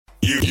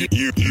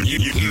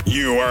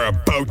You are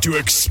about to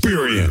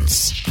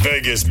experience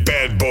Vegas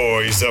bad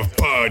boys of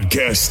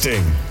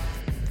podcasting.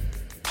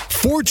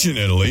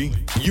 Fortunately,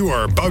 you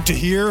are about to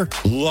hear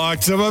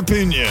lots of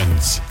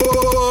opinions,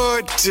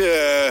 but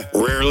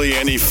rarely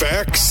any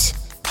facts.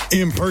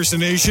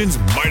 Impersonations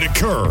might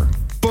occur,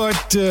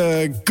 but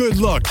good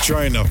luck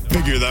trying to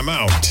figure them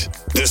out.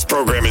 This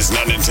program is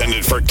not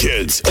intended for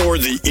kids or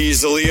the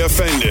easily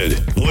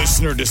offended.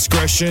 Listener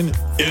discretion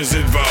is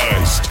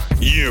advised.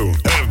 You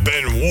have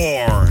been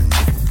warned.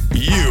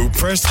 You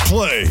pressed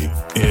play.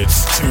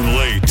 It's too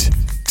late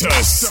to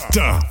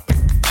stop.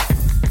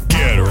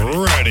 Get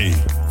ready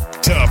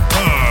to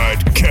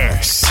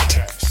podcast.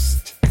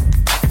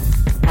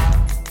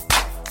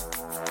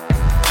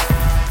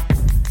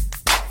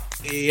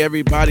 Hey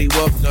everybody,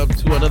 welcome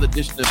to another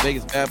edition of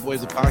Vegas Bad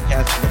Boys, a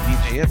podcast from the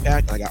DJ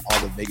Impact. I got all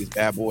the Vegas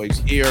Bad Boys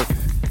here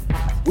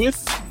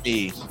with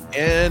me,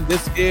 and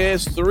this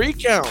is 3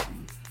 Count.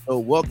 So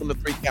welcome to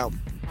 3 Count.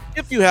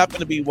 If you happen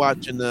to be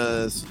watching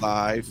this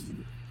live,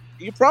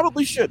 you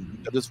probably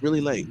shouldn't because it's really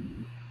late.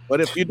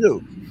 But if you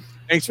do,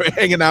 thanks for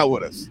hanging out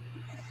with us.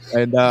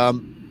 And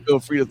feel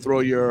free to throw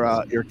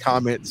your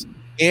comments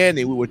in,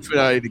 and we will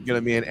try to get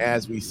them in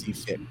as we see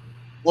fit.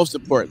 Most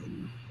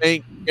importantly,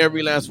 thank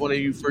every last one of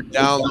you for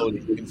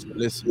downloading and for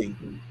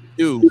listening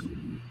to the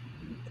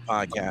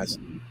podcast.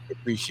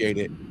 Appreciate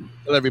it.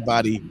 Tell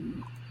everybody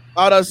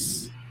about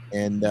us,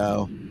 and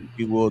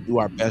we will do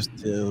our best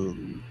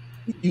to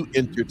keep you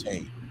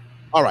entertained.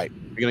 All right,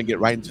 we're going to get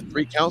right into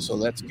 3 Count, so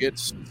let's get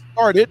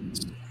started.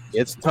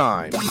 It's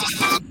time.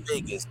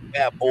 Biggest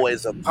Bad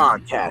Boys of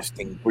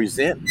Podcasting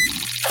present 1,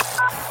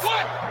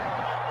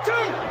 2,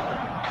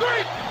 3.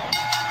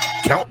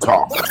 Count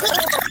Talk.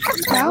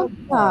 Count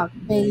Talk,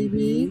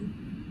 baby.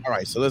 All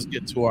right, so let's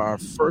get to our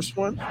first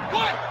one.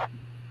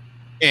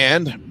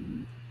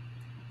 And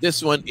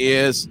this one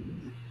is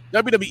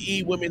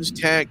WWE Women's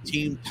Tag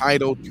Team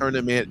Title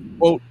Tournament,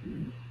 quote,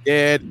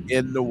 dead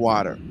in the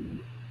water.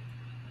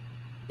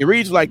 It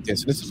reads like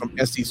this, and this is from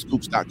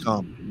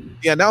SCScoops.com.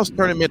 The announced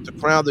tournament to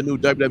crown the new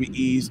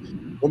WWE's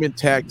Women's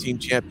Tag Team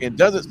Champion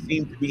doesn't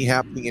seem to be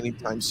happening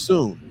anytime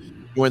soon.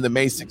 During the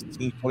May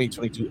 16,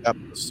 2022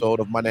 episode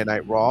of Monday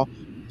Night Raw,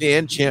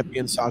 then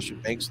champion Sasha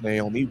Banks and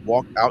Naomi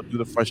walked out due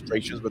to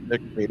frustrations with their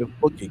creative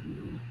booking.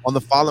 On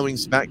the following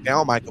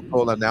SmackDown, Michael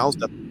Cole announced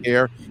that the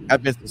pair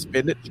have been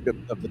suspended,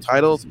 stripped of the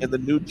titles, and the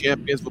new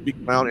champions will be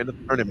crowned in the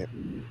tournament.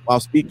 While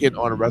speaking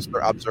on Wrestler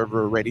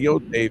Observer Radio,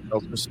 Dave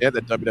Meltzer said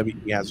that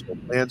WWE has no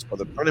plans for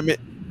the tournament,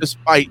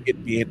 despite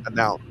it being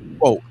announced.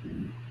 Quote,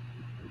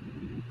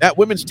 that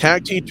women's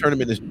tag team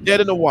tournament is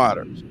dead in the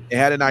water. They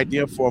had an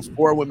idea for a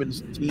 4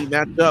 women's team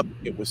matchup.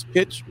 It was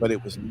pitched, but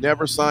it was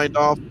never signed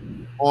off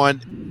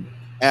on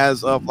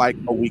as of like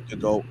a week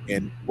ago,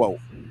 end quote.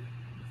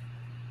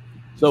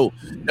 So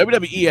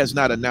WWE has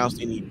not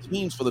announced any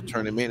teams for the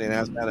tournament and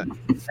has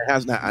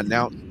not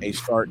announced a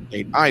start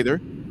date either.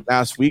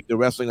 Last week, the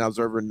Wrestling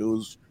Observer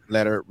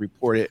newsletter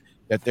reported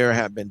that there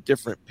have been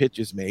different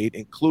pitches made,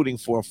 including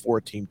for a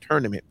 4-team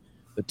tournament.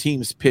 The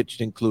teams pitched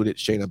included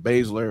Shayna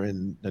Baszler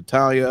and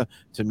Natalya,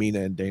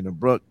 Tamina and Dana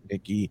Brooke,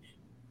 Nikki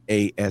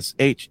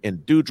ASH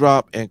and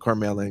Doudrop, and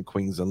Carmella and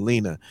Queen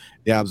Zelina.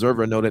 The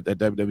Observer noted that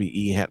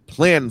WWE had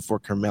planned for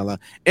Carmella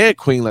and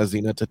Queen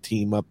Zelina to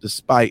team up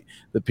despite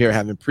the pair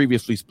having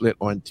previously split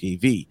on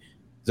TV.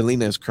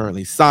 Zelina is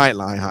currently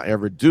sidelined,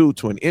 however, due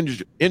to an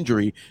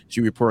injury.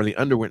 She reportedly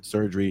underwent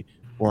surgery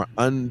for an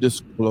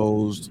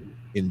undisclosed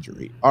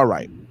injury. All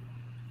right.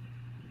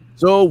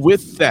 So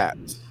with that,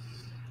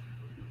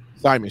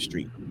 Simon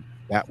Street,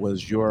 that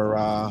was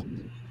your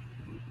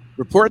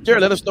report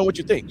there. Let us know what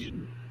you think.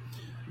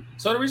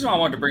 So the reason why I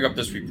wanted to bring up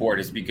this report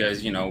is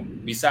because,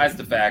 besides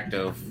the fact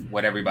of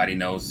what everybody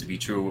knows to be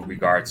true with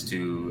regards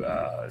to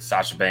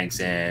Sasha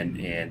Banks and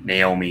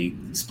Naomi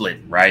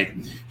split, right?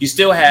 You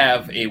still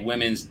have a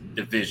women's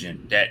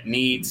division that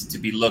needs to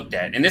be looked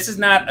at. And this is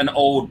not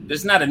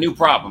a new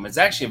problem. It's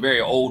actually a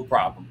very old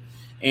problem.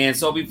 And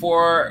so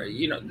before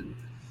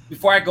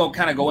I go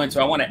into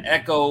it, I want to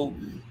echo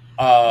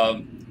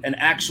an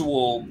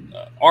actual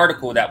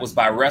article that was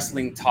by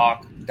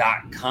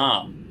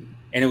WrestlingTalk.com.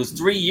 And it was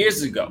 3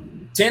 years ago.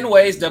 10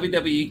 ways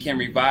WWE can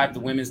revive the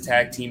women's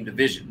tag team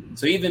division.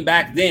 So even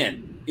back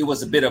then, it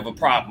was a bit of a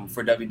problem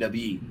for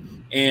WWE.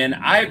 And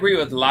I agree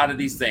with a lot of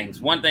these things.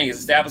 One thing is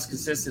establish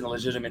consistent and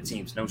legitimate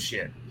teams. No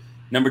shit.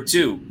 Number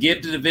 2,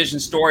 give the division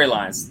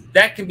storylines.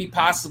 That can be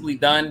possibly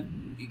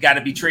done. You got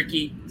to be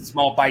tricky,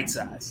 small bite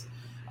size.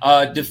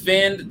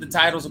 Defend the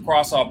titles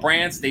across all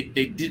brands.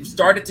 They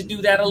started to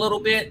do that a little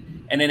bit,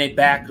 and then they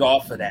backed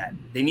off of that.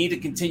 They need to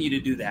continue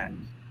to do that.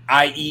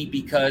 I.e.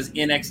 because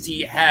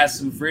NXT has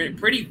some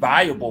pretty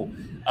viable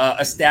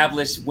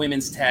established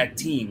women's tag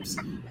teams,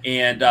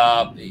 and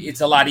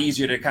it's a lot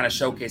easier to kind of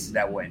showcase it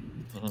that way.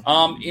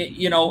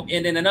 Mm-hmm.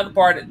 And then another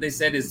part they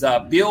said is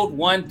build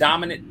one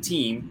dominant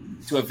team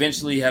to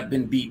eventually have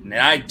been beaten.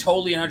 And I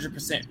totally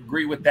 100%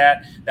 agree with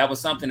that. That was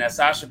something that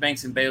Sasha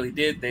Banks and Bayley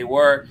did. They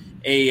were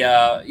a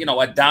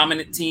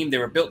dominant team. They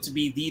were built to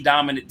be the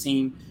dominant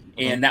team,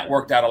 and that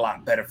worked out a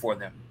lot better for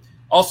them.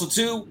 Also,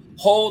 2,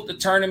 hold the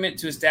tournament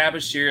to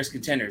establish serious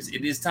contenders.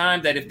 It is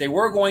time that if they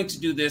were going to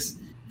do this,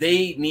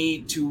 they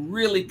need to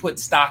really put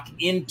stock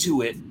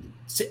into it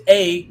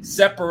to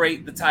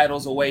separate the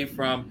titles away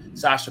from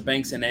Sasha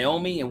Banks and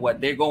Naomi and what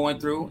they're going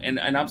through. And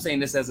I'm saying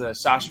this as a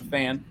Sasha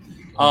fan,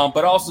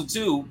 but also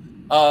to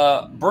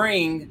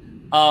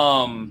bring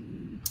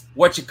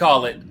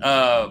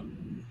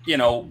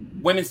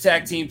women's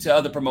tag team to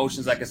other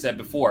promotions, like I said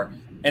before.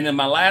 And then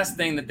my last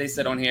thing that they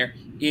said on here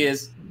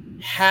is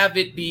have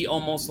it be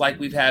almost like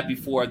we've had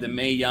before, the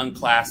Mae Young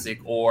Classic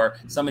or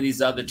some of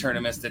these other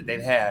tournaments that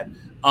they've had.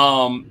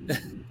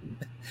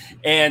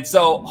 And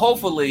so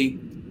hopefully,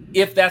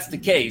 if that's the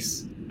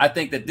case, I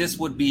think that this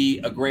would be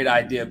a great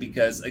idea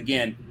because,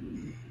 again,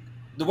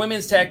 the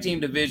women's tag team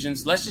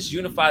divisions, let's just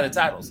unify the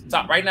titles.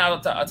 Right now,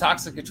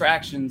 Toxic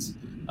Attractions,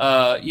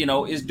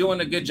 is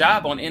doing a good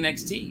job on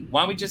NXT.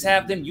 Why don't we just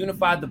have them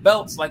unify the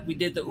belts like we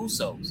did the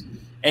Usos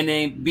and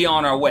then be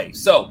on our way?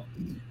 So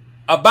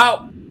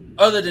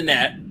other than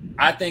that,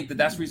 I think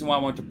that's the reason why I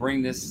wanted to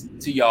bring this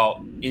to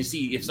y'all and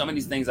see if some of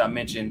these things I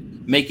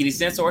mentioned make any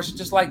sense, or it's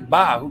just like,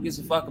 who gives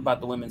a fuck about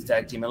the women's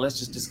tag team, and let's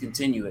just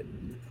discontinue it.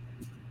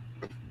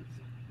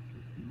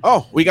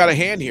 Oh, we got a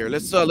hand here.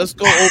 Let's go over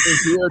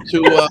here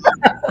to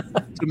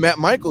Matt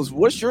Michaels.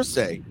 What's your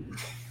say?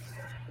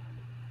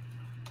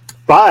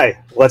 Bye.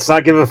 Let's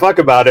not give a fuck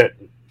about it.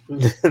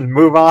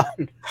 Move on.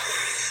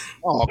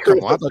 Oh, come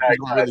on. I thought you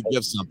were going to really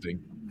give something.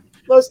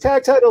 Those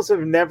tag titles have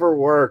never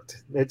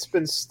worked. It's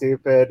been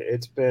stupid.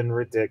 It's been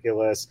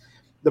ridiculous.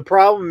 The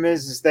problem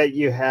is that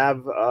you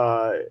have,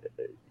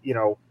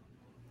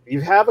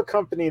 you have a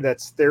company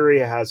that's theory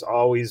has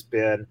always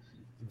been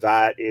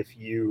that if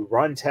you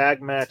run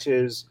tag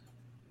matches,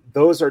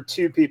 those are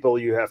two people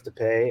you have to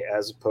pay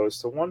as opposed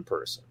to one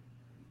person.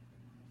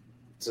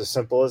 It's as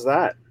simple as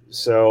that.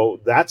 So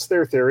that's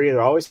their theory. It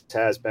always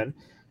has been.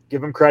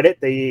 Give them credit.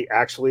 They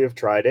actually have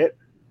tried it.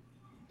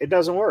 It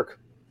doesn't work.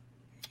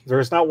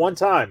 There's not one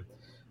time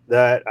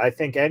that I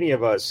think any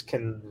of us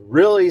can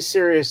really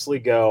seriously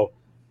go,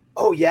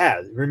 oh,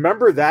 yeah,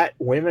 remember that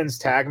women's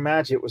tag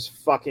match? It was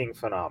fucking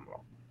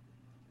phenomenal.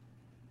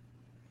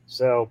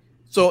 So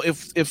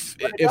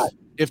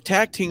if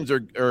tag teams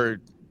are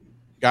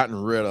gotten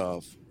rid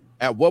of,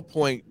 at what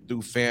point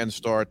do fans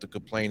start to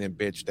complain and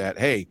bitch that,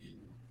 hey,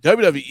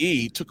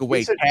 WWE took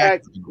away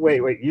tag teams?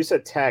 Wait, you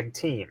said tag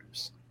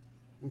teams.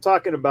 I'm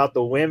talking about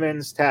the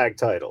women's tag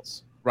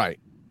titles. Right.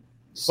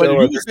 So but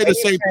you would say the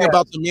same thing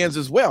about the men's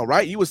as well,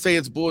 right? You would say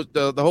it's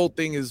the whole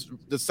thing is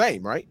the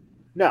same, right?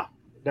 No.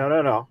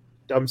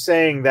 I'm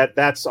saying that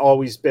that's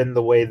always been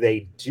the way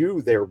they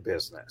do their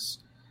business.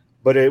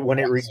 But when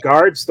it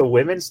regards the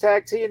women's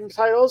tag team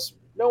titles,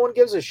 no one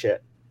gives a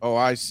shit. Oh,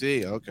 I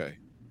see. Okay.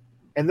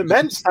 And the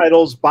men's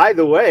titles, by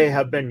the way,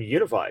 have been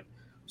unified.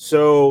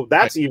 So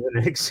that's even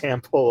an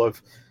example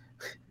of,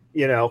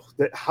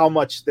 how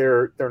much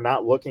they're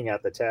not looking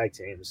at the tag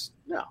teams.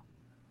 No.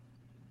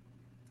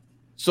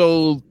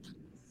 So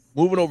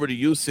moving over to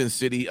you, Sin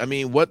City,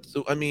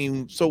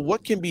 so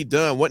what can be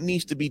done? What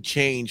needs to be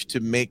changed to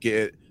make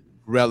it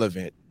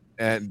relevant?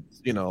 And,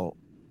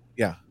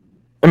 yeah.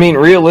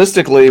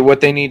 Realistically,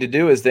 what they need to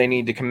do is they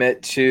need to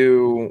commit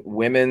to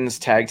women's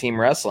tag team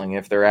wrestling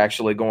if they're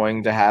actually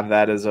going to have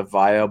that as a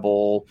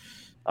viable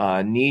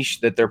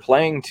niche that they're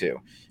playing to.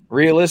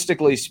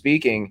 Realistically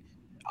speaking,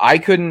 I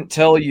couldn't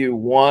tell you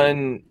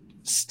one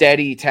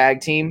steady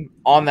tag team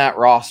on that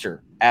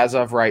roster as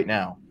of right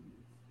now.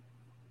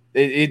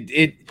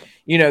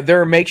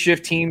 There are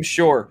makeshift teams,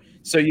 sure.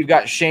 So you've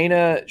got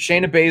Shayna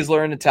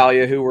Baszler and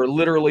Natalya, who were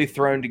literally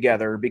thrown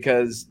together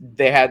because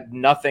they had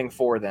nothing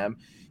for them.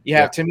 You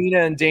have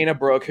Tamina and Dana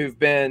Brooke, who've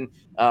been,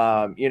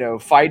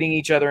 fighting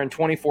each other in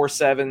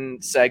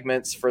 24/7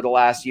 segments for the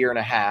last year and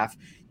a half.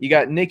 You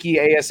got Nikki,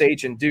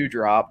 ASH, and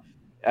Doudrop.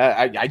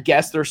 I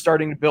guess they're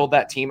starting to build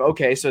that team.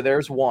 Okay, so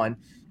there's one.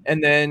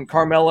 And then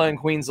Carmella and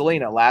Queen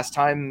Zelina. Last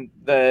time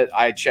that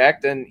I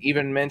checked and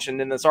even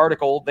mentioned in this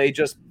article, they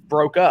just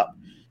broke up.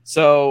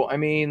 So,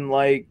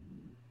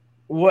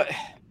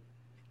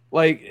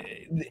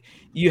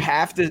 you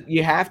have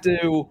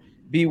to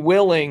be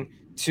willing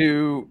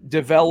to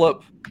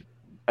develop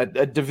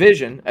a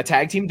division, a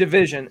tag team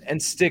division,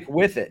 and stick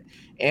with it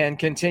and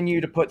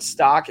continue to put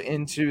stock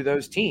into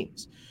those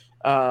teams.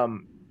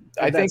 And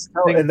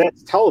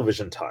that's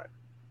television time,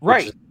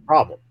 right? Which is the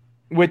problem.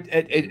 With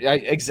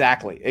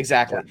exactly.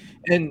 Yeah.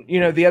 And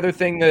the other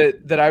thing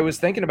that I was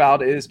thinking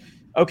about is,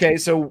 okay,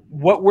 so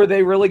what were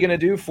they really going to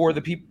do for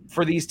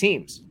these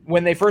teams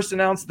when they first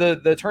announced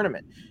the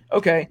tournament?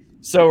 Okay,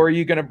 so are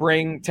you going to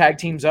bring tag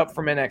teams up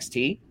from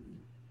NXT?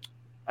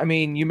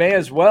 You may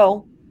as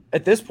well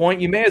at this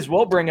point. You may as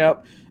well bring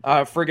up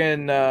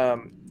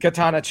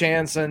Katana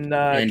Chance and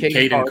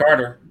Kaden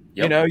Carter.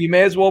 Yep. You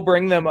may as well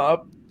bring them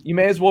up. You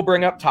may as well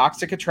bring up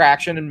Toxic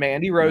Attraction and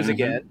Mandy Rose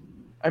again.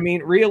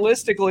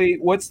 Realistically,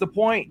 what's the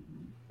point?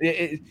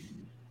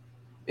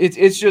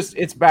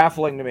 It's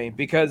baffling to me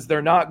because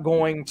they're not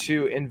going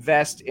to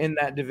invest in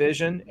that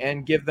division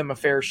and give them a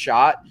fair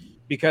shot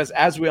because,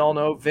 as we all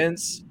know,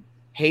 Vince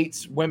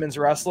hates women's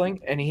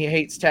wrestling and he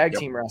hates tag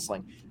team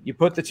wrestling. You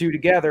put the two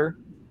together,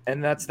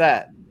 and that's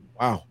that.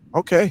 Wow.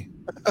 Okay.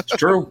 It's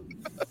true.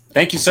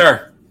 Thank you,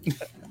 sir.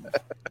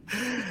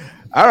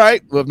 All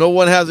right. Well, if no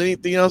one has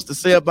anything else to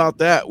say about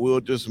that,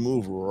 we'll just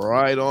move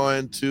right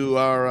on to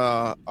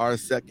our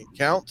second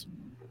count.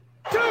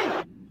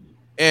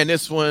 And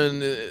this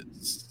one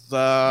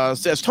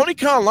says Tony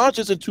Khan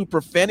launches into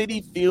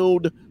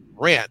profanity-filled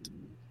rant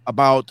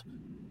about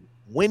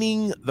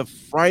winning the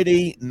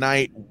Friday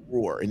Night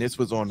War. And this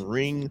was on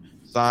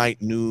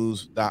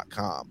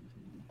ringsidenews.com.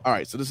 All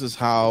right, so this is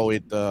how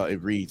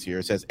it reads here.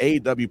 It says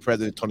AEW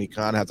President Tony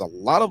Khan has a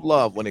lot of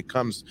love when it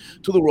comes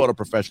to the world of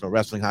professional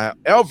wrestling.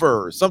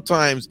 However,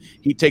 sometimes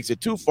he takes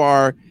it too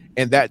far,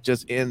 and that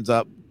just ends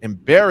up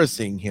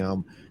embarrassing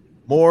him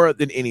more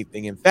than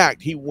anything. In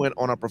fact, he went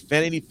on a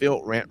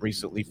profanity-filled rant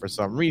recently for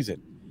some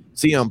reason.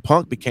 CM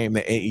Punk became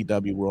the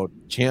AEW World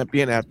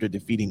Champion after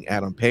defeating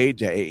Adam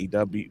Page at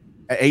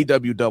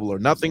AEW Double or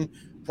Nothing.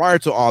 Prior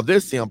to all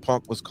this, CM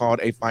Punk was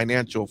called a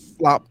financial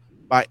flop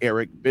by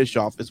Eric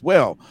Bischoff as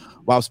well.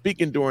 While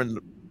speaking during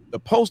the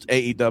post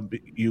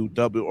AEW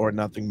Double or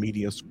Nothing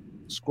media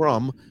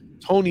scrum,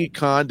 Tony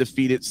Khan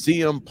defeated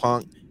CM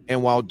Punk,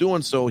 and while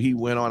doing so, he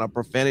went on a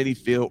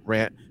profanity-filled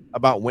rant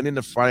about winning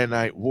the Friday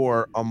Night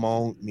War,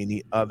 among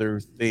many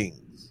other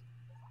things.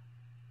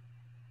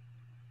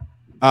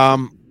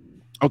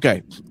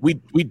 Okay, we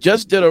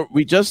just did a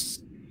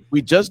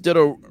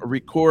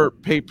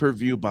record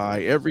pay-per-view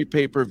buy. Every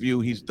pay-per-view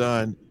he's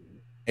done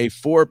a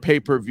 4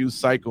 pay-per-view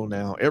cycle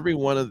now. Every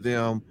one of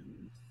them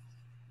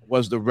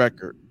was the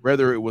record,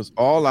 whether it was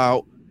All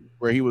Out,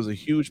 where he was a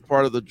huge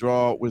part of the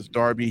draw with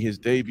Darby, his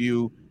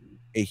debut,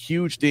 a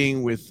huge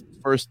thing with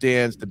First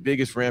Dance, the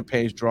biggest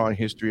Rampage draw in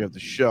history of the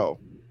show.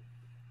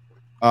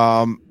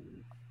 The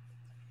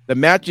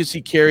matches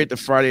he carried the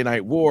Friday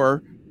Night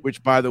War,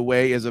 which, by the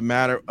way, is a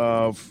matter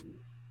of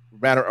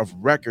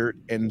record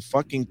and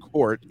fucking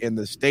court in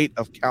the state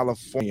of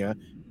California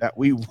that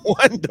we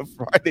won the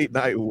Friday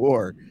Night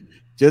War.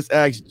 Just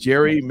ask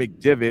Jerry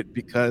McDivitt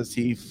because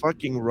he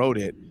fucking wrote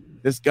it.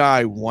 This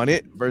guy won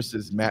it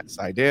versus Matt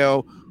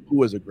Sydal, who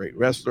was a great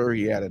wrestler.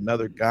 He had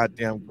another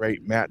goddamn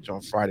great match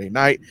on Friday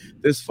night.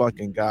 This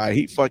fucking guy,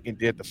 he fucking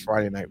did the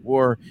Friday Night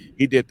War.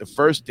 He did the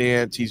First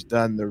Dance. He's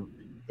done the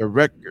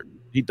record.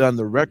 He done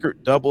the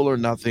record Double or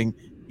Nothing.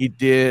 He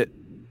did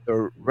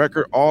the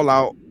record All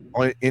Out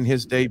in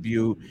his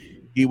debut.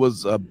 He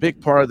was a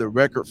big part of the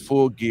record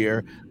Full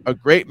Gear, a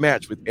great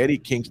match with Eddie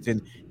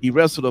Kingston. He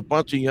wrestled a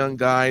bunch of young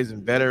guys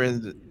and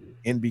veterans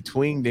in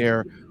between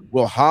there.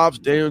 Will Hobbs,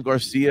 Daniel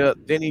Garcia,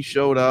 then he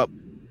showed up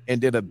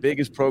and did a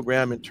biggest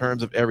program in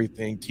terms of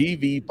everything,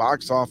 TV,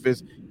 box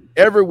office,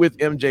 ever with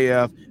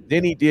MJF.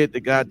 Then he did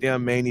the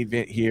goddamn main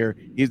event here.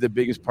 He's the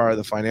biggest part of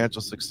the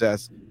financial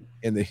success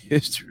in the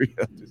history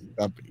of this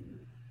company.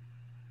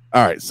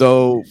 All right,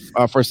 so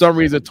for some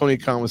reason, Tony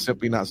Khan was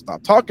simply not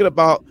stopped talking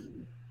about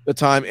the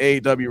time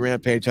AEW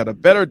Rampage had a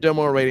better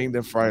demo rating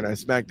than Friday Night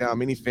SmackDown.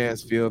 Many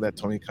fans feel that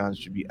Tony Khan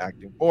should be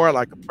acting more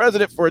like a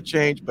president for a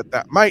change, but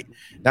that might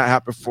not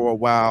happen for a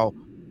while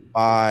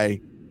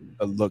by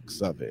the looks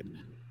of it.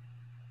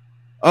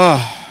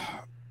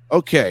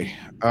 Okay.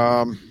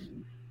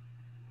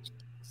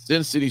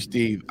 Sin City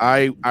Steve,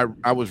 I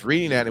was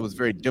reading that and it was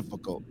very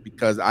difficult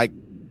because I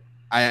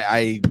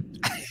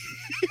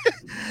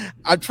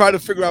I'm trying to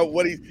figure out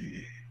what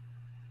he.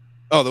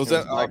 Oh, those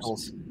are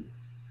Michaels.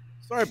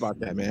 Sorry about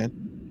that,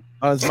 man.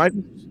 It's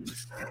Michael.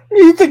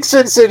 You think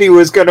Sin City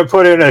was going to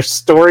put in a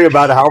story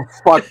about how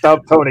fucked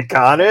up Tony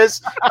Khan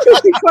is?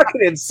 Is he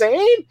fucking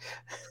insane?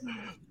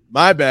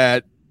 My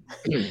bad.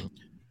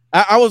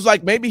 I was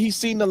like, maybe he's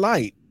seen the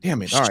light.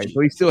 Damn it. All right.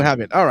 So he still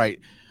haven't. All right.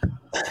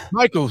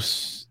 Michael,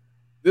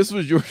 this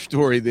was your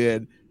story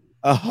then.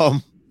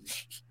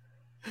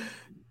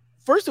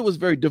 First, it was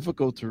very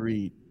difficult to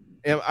read.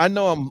 And I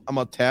know I'm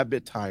a tad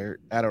bit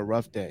tired, had a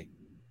rough day.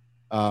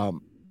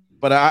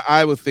 But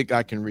I would think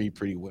I can read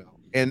pretty well.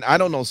 And I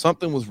don't know,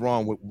 something was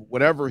wrong with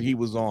whatever he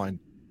was on.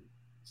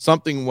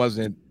 Something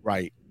wasn't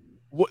right.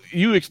 What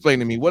you explain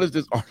to me? What is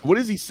this? What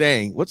is he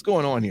saying? What's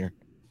going on here?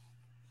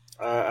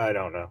 I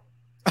don't know.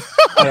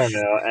 I don't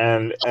know.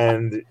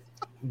 And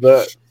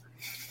the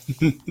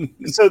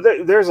so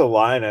there's a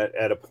line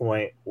at a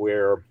point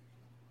where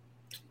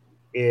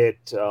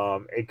it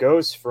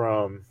goes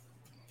from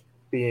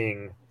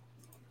being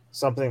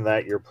something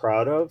that you're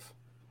proud of.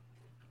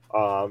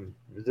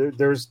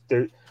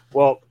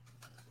 Well,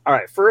 all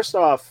right. First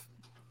off,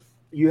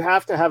 you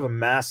have to have a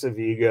massive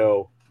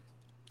ego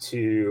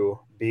to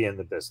be in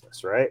the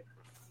business, right?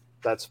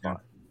 That's fine.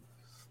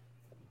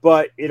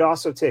 But it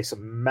also takes a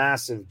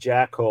massive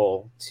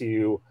jackhole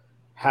to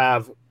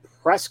have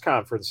press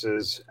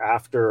conferences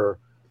after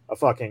a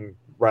fucking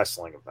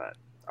wrestling event.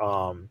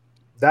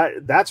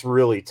 That's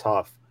really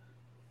tough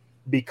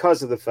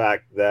because of the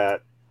fact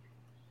that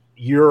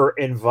you're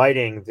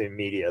inviting the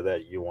media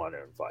that you want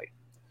to invite.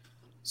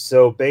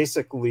 So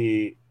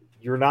basically,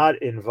 you're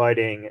not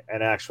inviting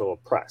an actual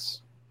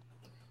press.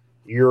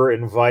 You're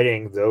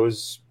inviting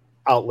those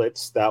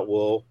outlets that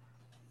will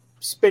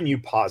spin you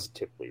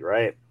positively,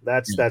 right?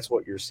 That's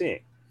what you're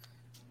seeing.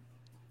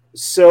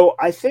 So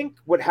I think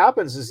what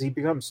happens is he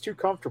becomes too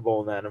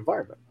comfortable in that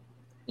environment.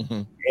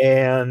 Mm-hmm.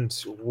 And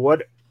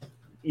what,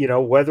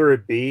 whether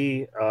it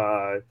be,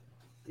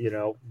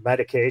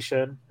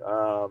 medication,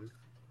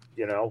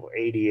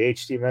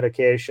 ADHD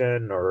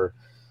medication or,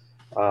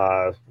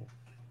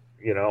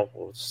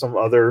 some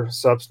other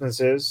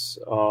substances,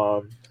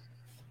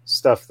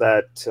 stuff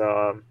that,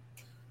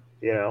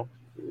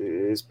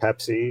 is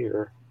Pepsi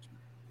or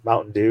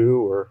Mountain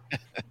Dew or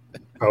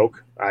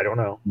Coke. I don't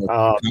know.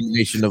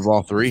 Combination of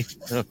all three.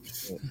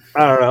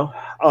 I don't know.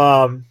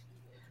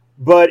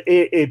 But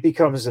it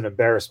becomes an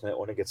embarrassment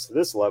when it gets to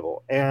this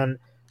level. And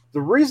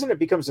the reason it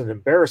becomes an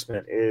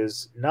embarrassment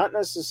is not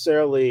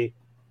necessarily,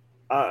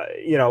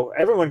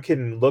 everyone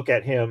can look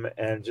at him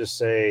and just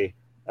say,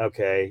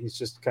 okay, he's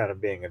just kind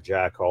of being a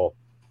jackhole.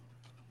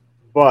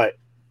 But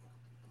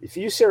if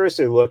you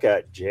seriously look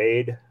at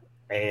Jade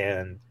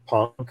and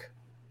Punk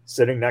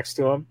sitting next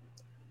to him,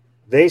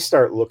 they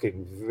start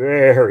looking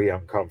very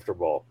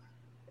uncomfortable.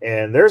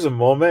 And there's a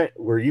moment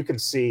where you can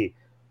see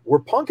where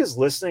Punk is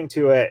listening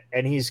to it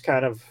and he's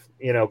kind of,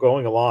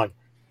 going along.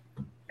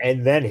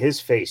 And then his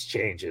face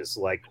changes.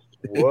 Like,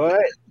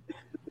 what?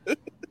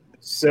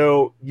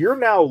 So you're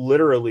now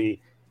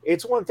literally,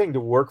 it's one thing to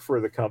work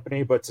for the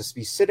company, but to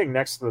be sitting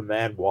next to the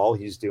man while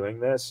he's doing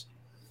this,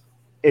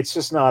 it's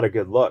just not a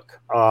good look.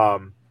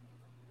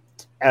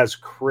 As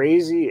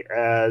crazy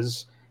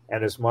as,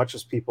 and as much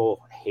as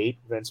people hate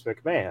Vince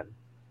McMahon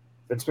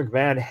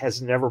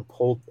has never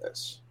pulled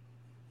this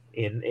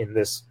in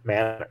this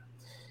manner.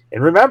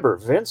 And remember,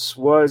 Vince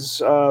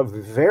was a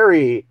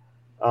very,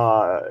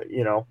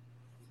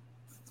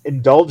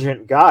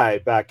 indulgent guy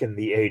back in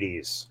the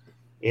 80s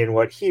in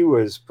what he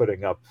was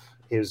putting up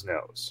his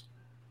nose.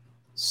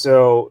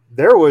 So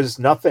there was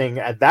nothing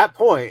at that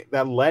point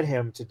that led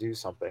him to do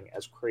something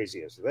as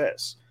crazy as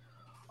this.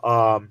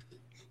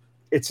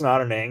 It's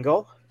not an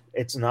angle.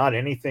 It's not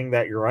anything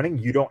that you're running.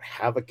 You don't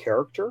have a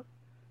character.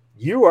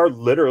 You are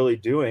literally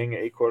doing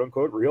a quote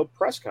unquote real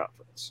press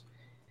conference.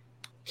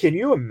 Can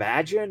you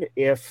imagine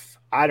if,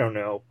 I don't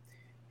know,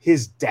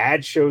 his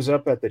dad shows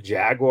up at the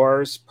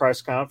Jaguars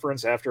press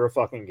conference after a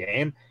fucking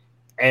game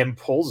and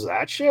pulls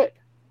that shit?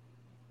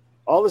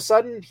 All of a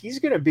sudden, he's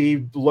going to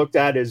be looked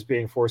at as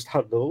being forced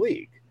out of the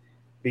league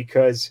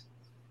because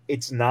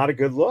it's not a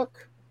good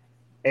look.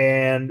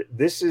 And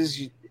this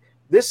is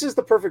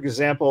the perfect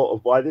example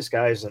of why this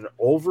guy is an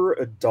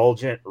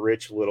overindulgent,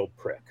 rich little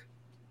prick.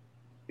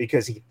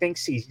 Because he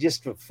thinks he's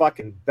just the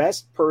fucking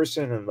best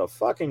person in the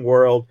fucking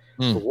world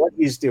for what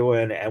he's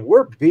doing. And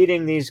we're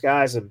beating these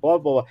guys and blah,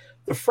 blah, blah.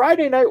 The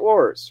Friday Night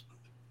Wars,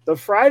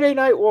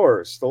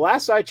 the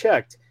last I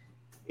checked,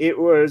 it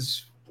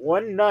was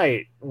one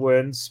night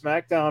when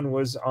SmackDown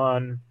was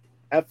on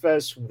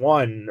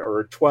FS1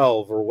 or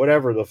 12 or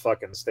whatever the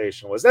fucking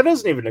station was. That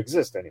doesn't even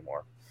exist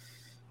anymore.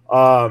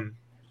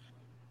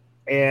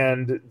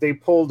 And they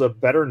pulled a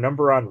better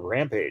number on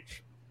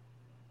Rampage.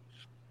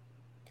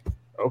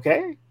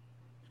 Okay.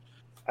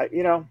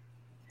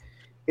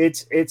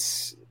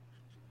 It's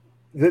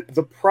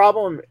the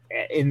problem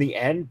in the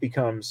end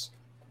becomes,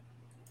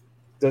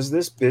 does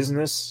this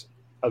business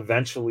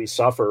eventually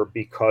suffer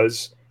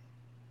because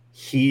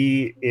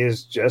he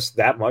is just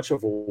that much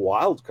of a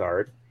wild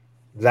card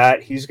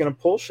that he's going to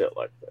pull shit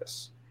like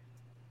this?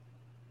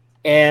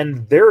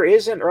 And there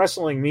isn't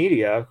wrestling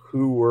media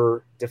who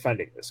were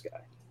defending this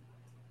guy.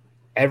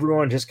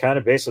 Everyone just kind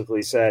of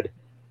basically said,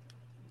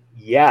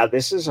 yeah,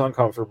 this is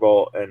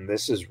uncomfortable and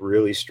this is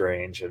really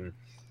strange. And,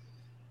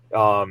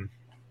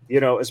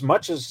 as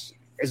much as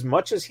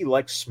he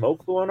liked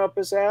smoke blowing up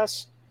his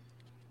ass,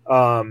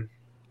 this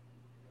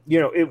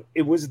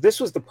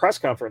was the press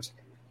conference,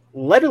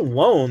 let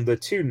alone the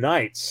two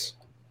nights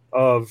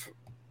of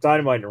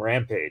Dynamite and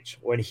Rampage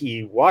when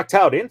he walked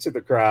out into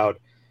the crowd,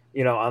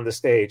 on the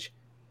stage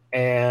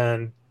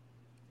and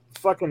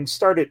fucking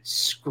started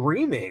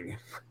screaming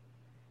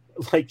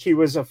like he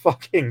was a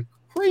fucking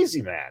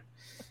crazy man.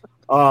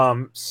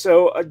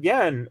 So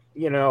again,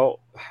 you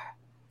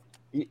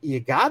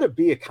gotta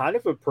be a kind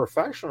of a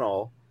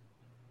professional,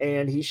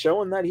 and he's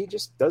showing that he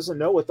just doesn't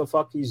know what the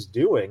fuck he's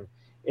doing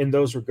in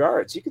those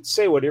regards. You could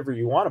say whatever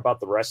you want about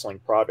the wrestling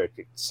product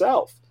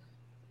itself.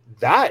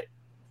 That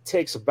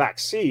takes a back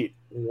seat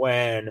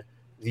when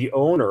the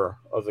owner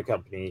of the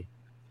company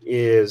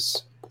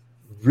is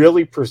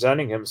really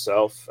presenting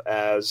himself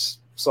as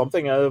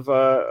something of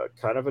a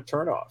kind of a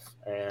turnoff.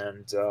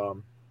 And,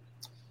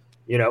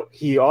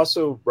 he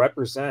also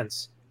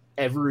represents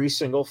every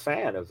single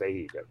fan of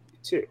AEW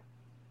too.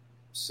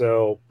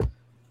 So,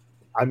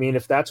 I mean,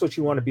 if that's what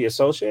you want to be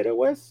associated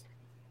with,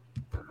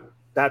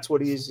 that's what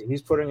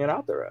he's putting it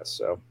out there as.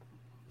 So,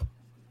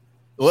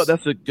 well,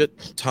 that's a good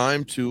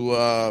time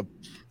to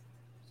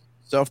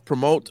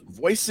self-promote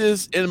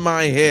Voices in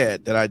My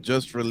Head that I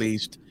just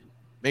released.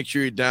 Make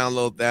sure you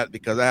download that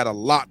because I had a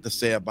lot to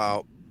say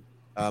about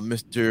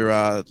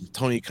Mr.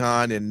 Tony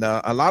Khan, and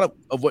a lot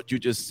of what you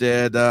just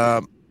said,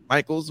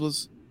 Michaels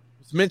was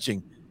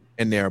mentioning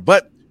in there.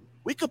 But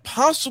we could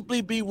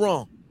possibly be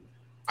wrong.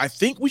 I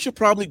think we should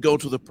probably go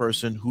to the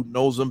person who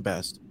knows them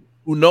best,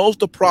 who knows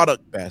the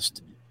product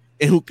best,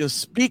 and who can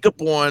speak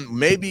upon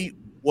maybe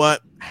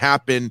what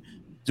happened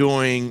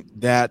during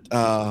that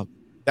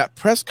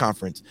press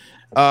conference.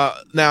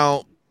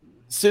 Now,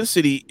 Sin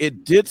City,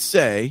 it did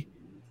say,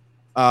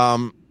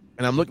 and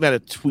I'm looking at a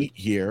tweet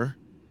here,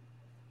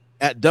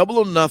 at Double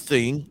or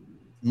Nothing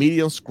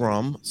Medium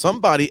Scrum,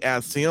 somebody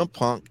asked CM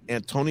Punk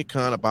and Tony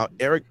Khan about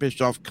Eric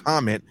Bischoff's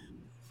comment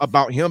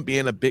about him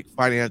being a big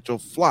financial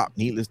flop.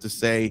 Needless to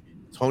say,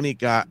 Tony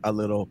got a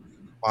little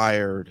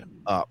fired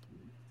up.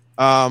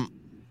 I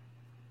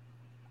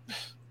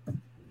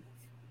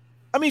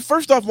mean,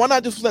 first off, why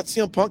not just let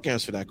CM Punk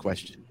answer that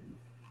question?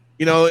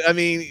 You know, I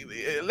mean,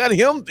 let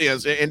him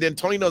answer, and then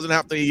Tony doesn't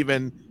have to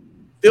even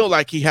feel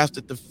like he has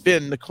to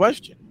defend the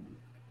question.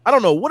 I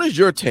don't know. What is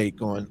your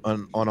take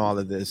on all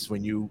of this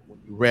when you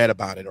read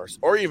about it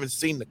or even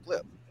seen the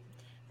clip?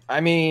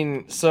 I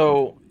mean,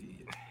 so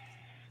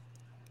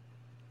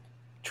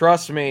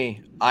trust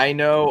me, I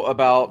know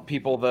about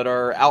people that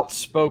are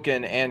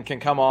outspoken and can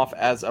come off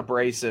as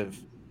abrasive.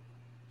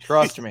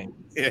 Trust me.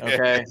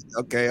 Okay.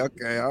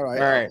 Okay. All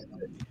right.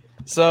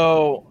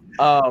 So,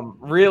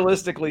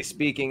 realistically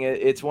speaking,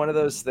 it's one of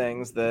those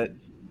things that,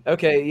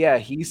 okay, yeah,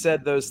 he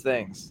said those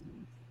things.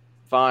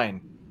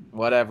 Fine,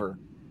 whatever.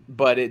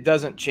 But it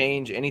doesn't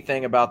change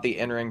anything about the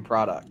in-ring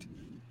product.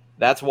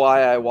 That's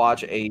why I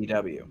watch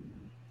AEW.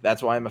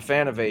 That's why I'm a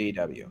fan of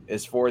AEW,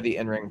 is for the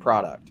in-ring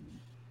product.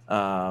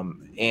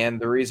 And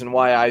the reason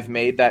why I've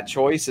made that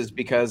choice is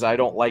because I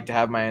don't like to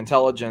have my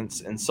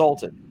intelligence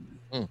insulted.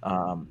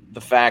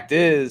 The fact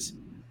is,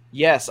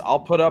 yes, I'll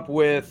put up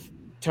with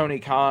Tony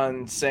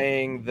Khan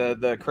saying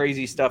the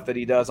crazy stuff that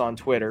he does on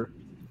Twitter.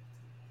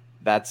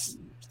 That's,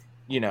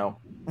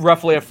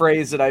 roughly a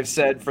phrase that I've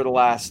said for the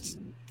last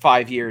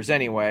 5 years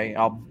anyway.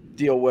 I'll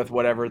deal with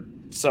whatever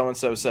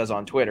so-and-so says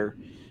on Twitter.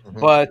 Mm-hmm.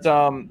 But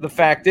the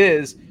fact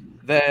is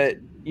that,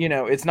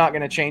 it's not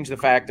going to change the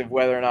fact of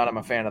whether or not I'm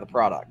a fan of the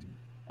product.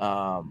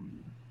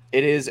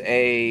 It is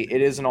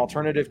an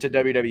alternative to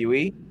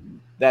WWE.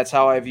 That's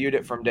how I viewed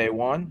it from day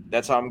one.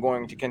 That's how I'm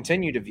going to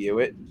continue to view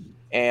it.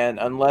 And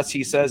unless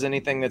he says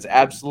anything that's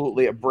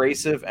absolutely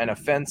abrasive and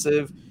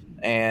offensive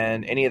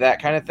and any of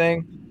that kind of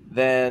thing,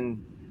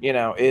 then,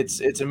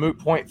 it's a moot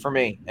point for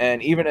me.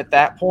 And even at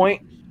that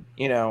point,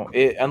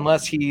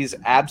 unless he's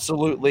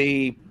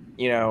absolutely,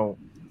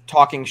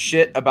 talking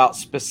shit about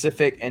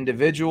specific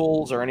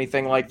individuals or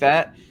anything like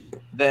that,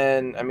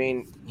 then,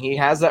 he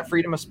has that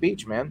freedom of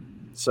speech, man.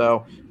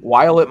 So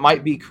while it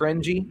might be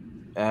cringy,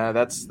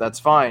 that's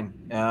fine.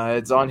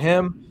 It's on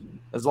him.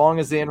 As long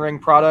as the in-ring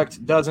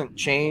product doesn't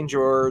change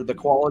or the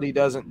quality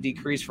doesn't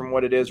decrease from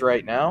what it is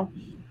right now,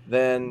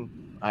 then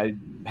I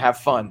have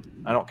fun.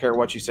 I don't care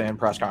what you say in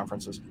press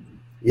conferences.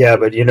 Yeah,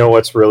 but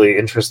what's really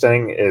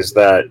interesting is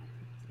that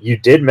you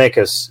did make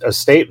a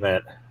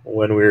statement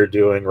when we were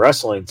doing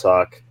Wrestling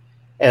Talk,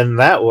 and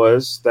that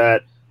was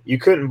that you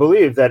couldn't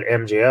believe that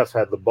MJF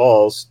had the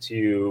balls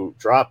to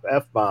drop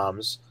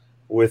F-bombs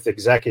with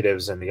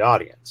executives in the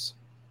audience.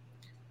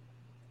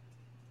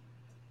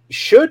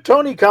 Should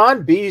Tony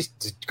Khan be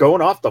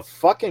going off the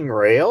fucking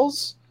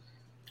rails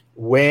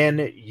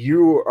when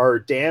you are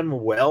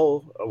damn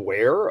well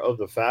aware of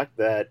the fact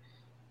that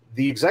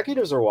the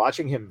executives are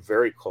watching him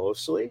very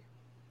closely?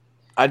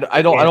 I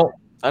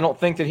don't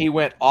think that he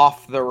went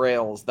off the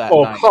rails that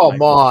night. Oh,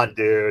 come on,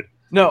 dude.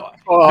 No,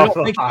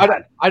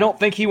 I don't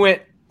think he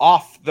went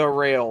off the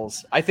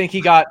rails. I think he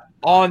got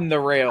on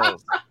the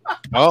rails.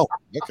 Oh,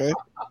 okay.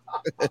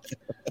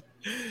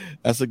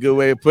 That's a good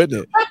way of putting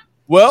it.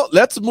 Well,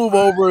 let's move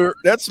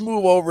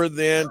over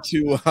then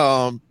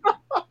to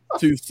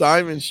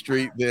Simon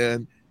Street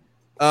then.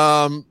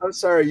 I'm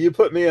sorry, you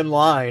put me in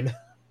line.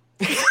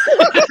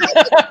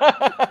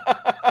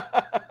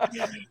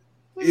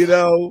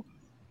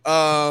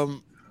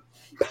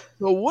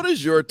 So what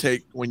is your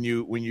take when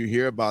you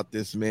hear about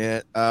this,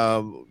 man?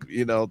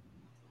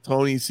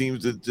 Tony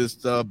seems to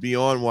just be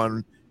on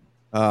one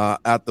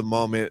at the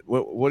moment.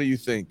 What do you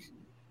think?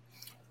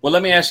 Well,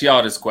 let me ask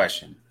y'all this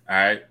question. All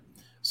right.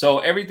 So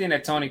everything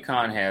that Tony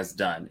Khan has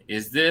done,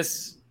 has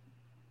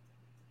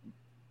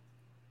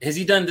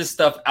he done this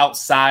stuff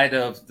outside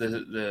of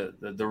the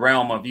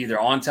realm of either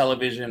on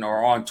television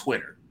or on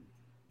Twitter?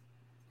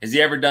 Has he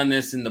ever done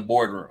this in the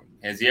boardroom?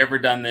 Has he ever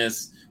done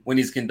this when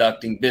he's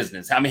conducting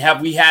business?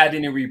 Have we had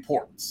any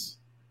reports?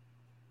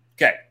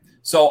 Okay.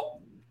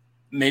 So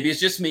maybe it's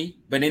just me,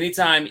 but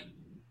anytime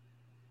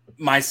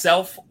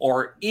myself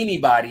or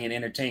anybody in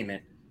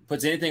entertainment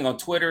puts anything on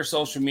Twitter,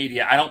 social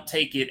media, I don't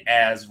take it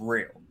as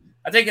real.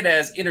 I take it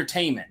as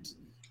entertainment.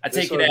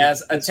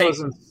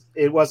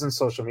 It wasn't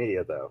social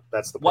media, though.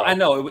 That's the problem. Well, I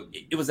know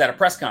it was at a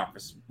press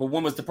conference, but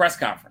when was the press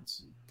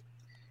conference?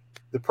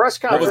 The press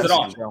conference.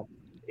 What was it on?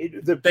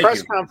 The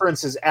press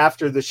conference is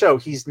after the show.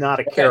 He's not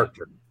a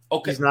character.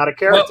 Okay, he's not a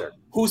character.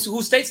 Well,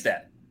 who states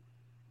that?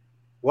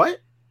 What?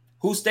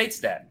 Who states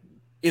that?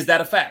 Is that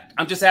a fact?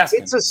 I'm just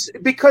asking.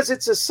 Because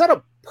it's a set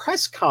up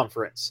press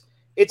conference.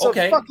 It's a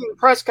fucking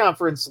press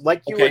conference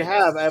like you would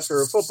have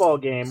after a football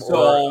game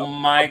or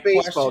a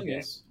baseball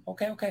game.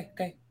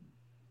 Okay.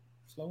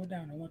 Slow it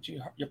down. I want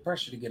your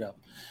pressure to get up.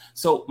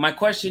 So my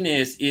question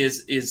is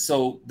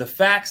so the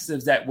facts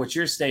is that what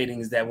you're stating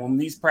is that when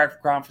these press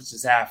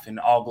conferences happen,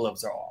 all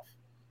gloves are off.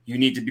 You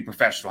need to be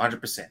professional,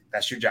 100%.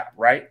 That's your job,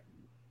 right?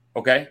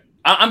 Okay.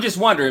 I'm just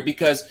wondering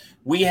because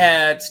we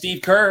had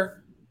Steve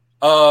Kerr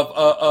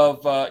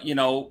say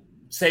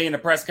in a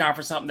press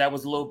conference something that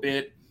was a little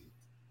bit,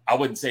 I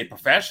wouldn't say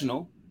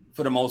professional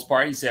for the most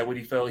part. He said what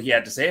he felt he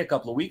had to say a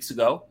couple of weeks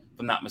ago, if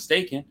I'm not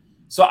mistaken.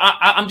 So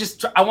I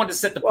wanted to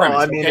set the premise.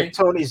 Well, I mean, okay?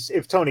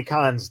 if Tony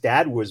Khan's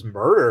dad was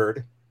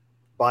murdered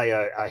by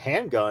a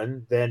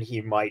handgun, then he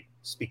might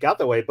speak out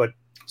that way. But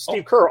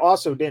Steve Kerr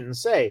also didn't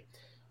say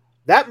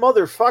that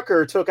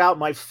motherfucker took out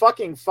my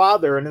fucking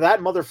father, and that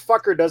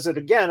motherfucker does it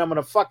again. I'm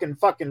gonna fucking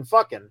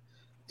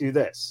do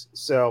this.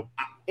 So,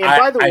 and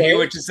by the way, I hear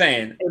what you're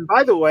saying. And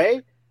by the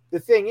way,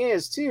 the thing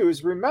is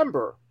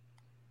remember,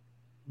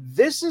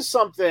 this is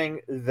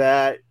something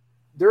that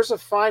there's a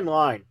fine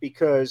line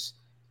because.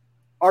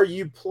 Are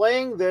you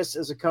playing this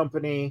as a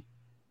company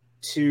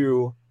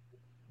to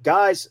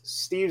guys,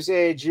 Steve's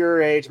age,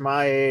 your age,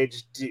 my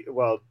age?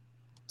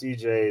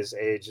 DJ's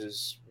age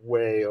is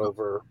way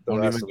over the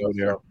rest of us.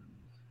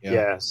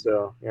 Yeah,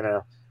 so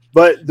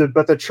but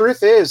the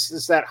truth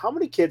is that how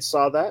many kids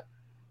saw that?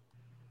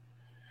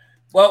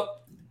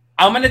 Well,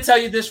 I'm going to tell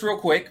you this real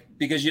quick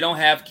because you don't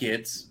have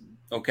kids,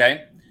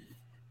 okay?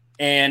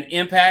 And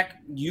Impact,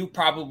 you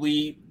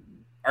probably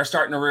are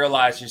starting to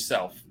realize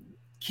yourself.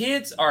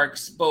 Kids are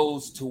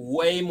exposed to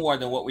way more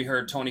than what we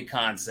heard Tony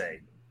Khan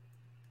say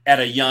at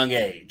a young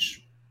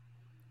age.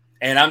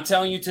 And I'm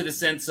telling you to the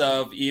sense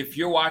of if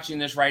you're watching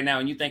this right now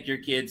and you think your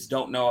kids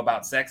don't know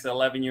about sex at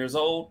 11 years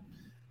old,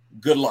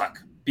 good luck.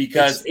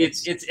 Because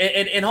it's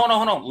hold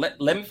on.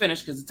 Let me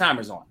finish because the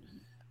timer's on.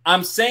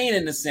 I'm saying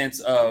in the sense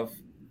of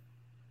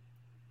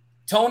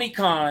Tony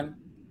Khan,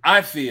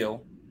 I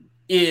feel,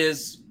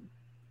 is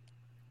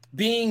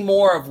being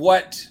more of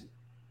what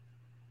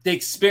the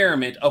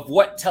experiment of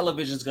what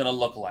television is going to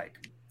look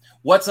like,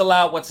 what's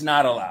allowed, what's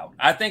not allowed.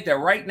 I think that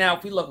right now,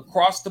 if we look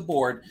across the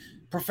board,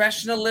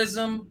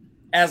 professionalism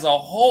as a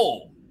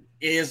whole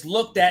is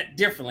looked at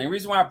differently. The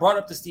reason why I brought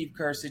up the Steve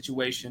Kerr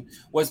situation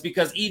was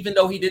because even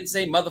though he didn't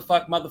say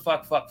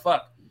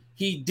motherfuck,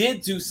 he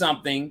did do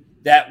something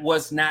that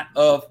was not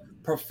of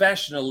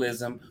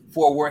professionalism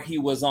for where he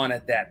was on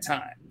at that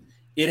time.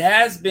 It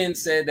has been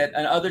said that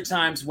at other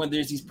times when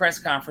there's these press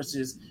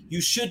conferences,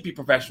 you should be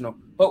professional.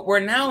 But we're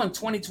now in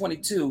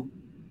 2022,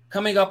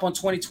 coming up on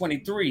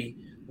 2023.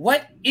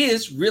 What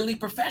is really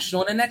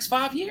professional in the next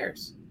 5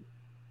 years?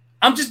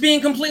 I'm just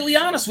being completely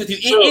honest with you.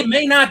 It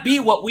may not be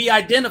what we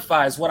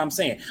identify as what I'm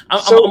saying.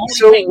 So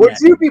would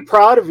you be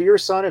proud of your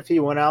son if he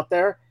went out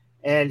there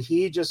and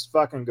he just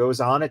fucking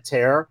goes on a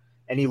tear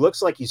and he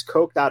looks like he's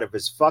coked out of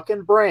his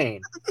fucking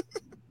brain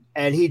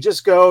and he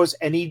just goes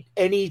and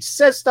he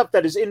says stuff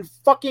that is in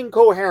fucking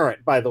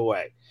coherent, by the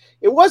way.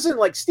 It wasn't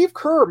like Steve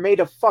Kerr made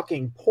a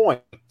fucking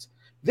point.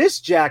 This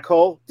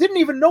jackhole didn't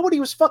even know what he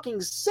was fucking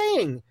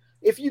saying.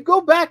 If you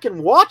go back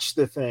and watch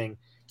the thing.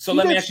 So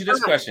let me ask you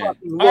this question. All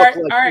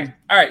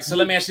right. So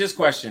let me ask you this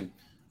question.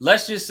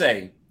 Let's just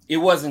say it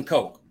wasn't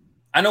coke.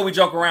 I know we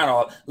joke around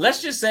all.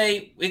 Let's just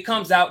say it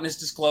comes out and it's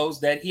disclosed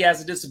that he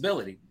has a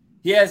disability.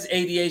 He has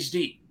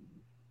ADHD.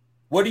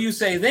 What do you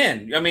say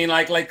then? I mean,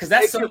 like, because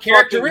that's some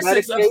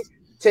characteristics of.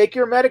 Take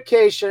your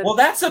medication. Well,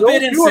 that's a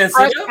bit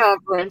insensitive.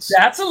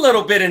 That's a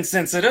little bit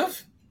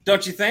insensitive,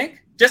 don't you think?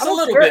 Just a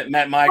little bit,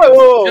 Matt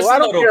Michaels. I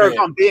don't care if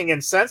I'm being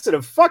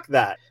insensitive. Fuck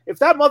that. If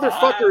that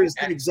motherfucker is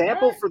an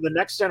example for the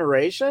next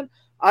generation,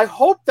 I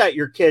hope that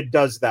your kid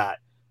does that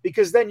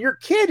because then your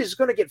kid is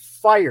going to get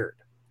fired.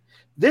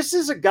 This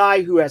is a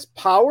guy who has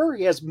power,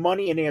 he has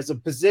money, and he has a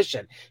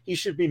position. He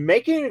should be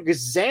making an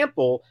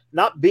example,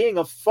 not being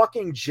a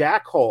fucking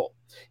jackhole.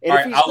 And all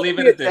right, I'll leave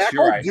it at this.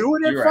 You're right. Do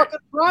it in fucking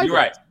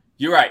private.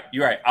 You're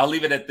right. I'll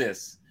leave it at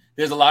this.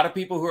 There's a lot of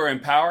people who are in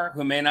power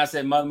who may not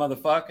say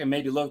motherfuck and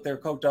maybe look their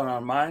coked on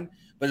our mind,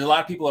 but there's a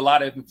lot of people, a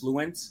lot of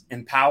influence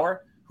and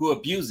power who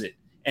abuse it.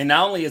 And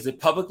not only is it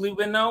publicly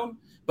been known,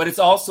 but it's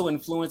also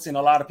influencing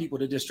a lot of people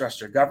to distrust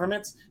their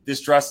governments,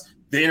 distrust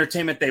the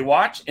entertainment they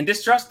watch, and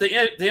distrust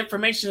the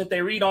information that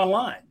they read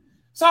online.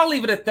 So I'll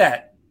leave it at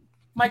that.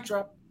 Mic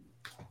drop.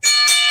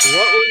 What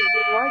was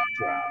the mic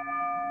drop?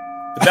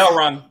 The bell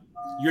rung.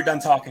 You're done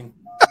talking.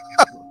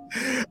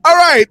 All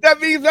right,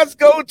 that means let's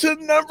go to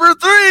number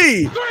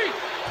 3.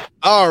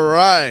 All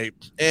right,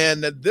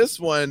 and this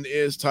one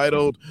is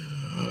titled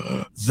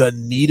 "The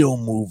Needle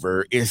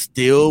Mover is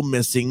Still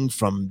Missing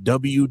from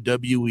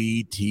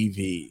WWE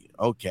TV."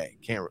 Okay,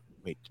 can't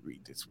wait to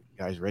read this.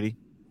 Guys, ready?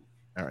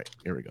 All right,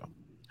 here we go.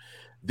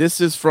 This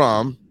is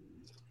from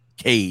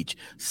Cage,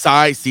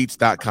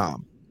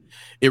 sideseats.com.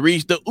 It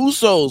reads, the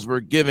Usos were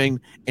giving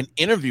an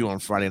interview on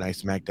Friday Night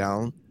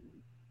SmackDown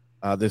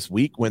this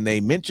week when they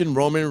mentioned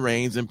Roman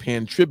Reigns and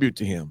paying tribute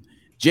to him.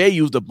 Jay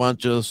used a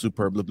bunch of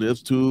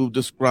superlatives to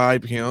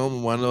describe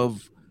him, one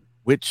of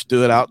which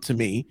stood out to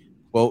me.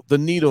 Quote, the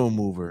needle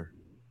mover.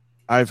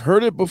 I've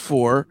heard it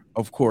before,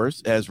 of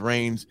course, as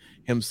Reigns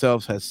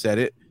himself has said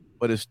it,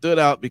 but it stood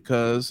out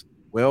because,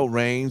 well,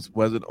 Reigns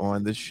wasn't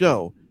on the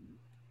show.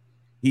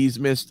 He's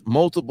missed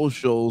multiple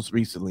shows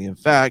recently, in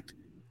fact,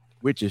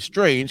 which is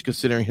strange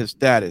considering his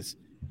status.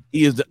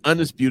 He is the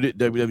undisputed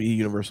WWE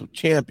Universal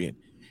Champion.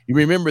 You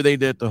remember they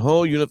did the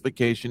whole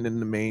unification in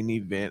the main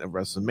event of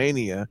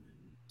WrestleMania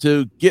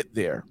to get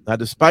there. Now,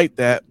 despite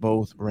that,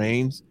 both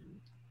Reigns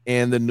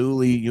and the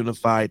newly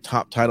unified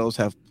top titles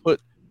have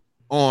put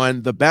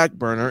on the back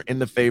burner in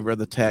the favor of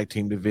the tag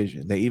team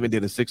division. They even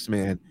did a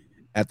 6-man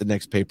at the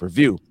next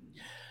pay-per-view.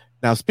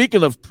 Now,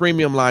 speaking of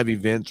premium live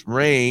events,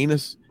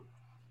 Reigns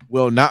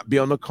will not be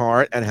on the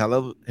card at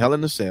Hell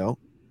in a Cell.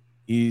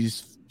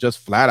 He's just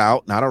flat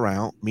out not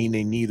around,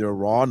 meaning neither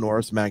Raw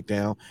nor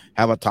SmackDown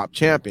have a top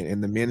champion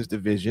in the men's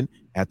division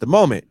at the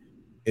moment.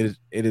 It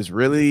is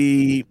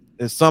really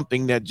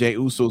something that Jey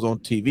Uso's on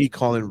TV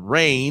calling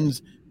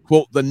Reigns,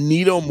 quote, the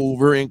needle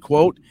mover, end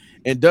quote,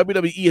 and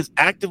WWE is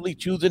actively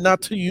choosing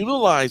not to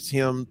utilize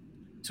him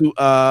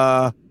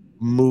to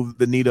move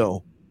the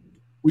needle,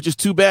 which is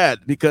too bad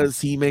because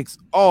he makes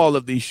all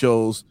of these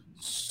shows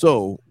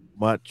so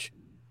much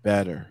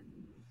better.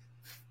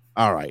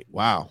 All right,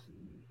 wow.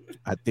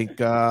 I think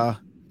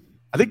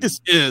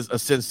this is a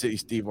Sin City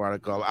Steve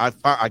article.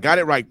 I got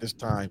it right this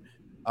time.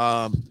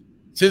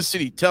 Sin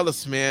City, tell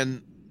us,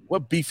 man,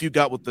 what beef you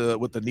got with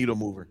the needle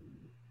mover?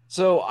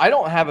 So I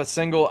don't have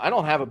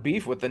a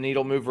beef with the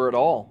needle mover at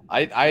all.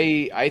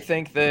 I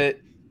think that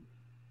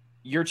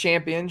your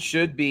champion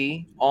should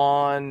be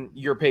on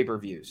your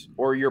pay-per-views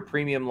or your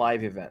premium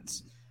live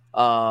events.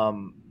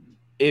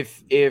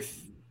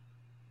 If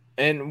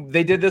and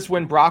they did this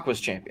when Brock was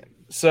champion.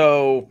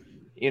 So,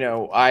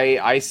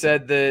 I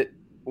said that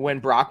when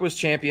Brock was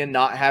champion,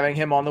 not having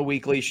him on the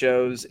weekly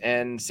shows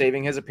and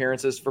saving his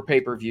appearances for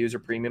pay-per-views or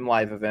premium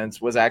live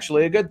events was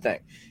actually a good thing.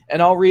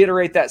 And I'll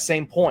reiterate that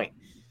same point.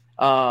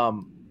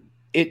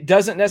 It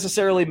doesn't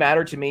necessarily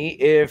matter to me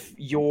if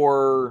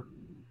your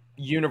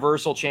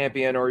Universal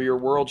Champion or your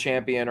World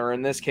Champion, or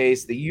in this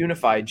case, the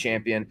Unified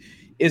Champion,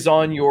 is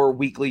on your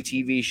weekly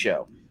TV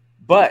show.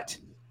 But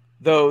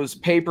those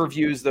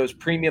pay-per-views, those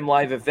premium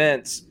live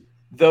events,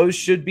 those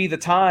should be the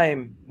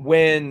time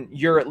when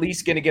you're at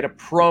least going to get a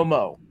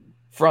promo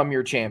from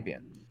your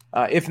champion,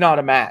 if not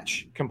a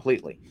match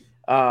completely.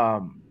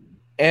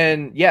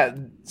 And yeah,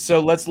 so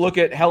let's look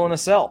at Hell in a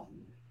Cell.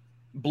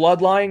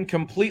 Bloodline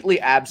completely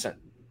absent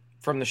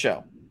from the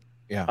show.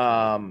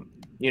 Yeah.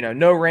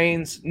 No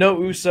Reigns, no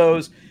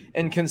Usos.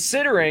 And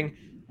considering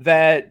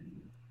that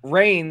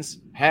Reigns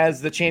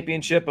has the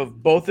championship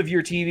of both of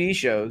your TV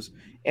shows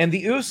and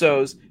the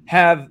Usos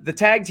have the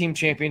tag team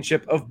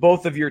championship of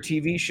both of your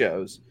TV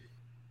shows,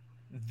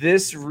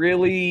 this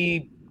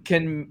really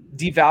can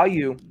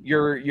devalue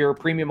your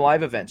premium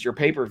live events, your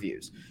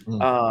pay-per-views.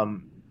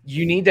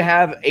 You need to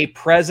have a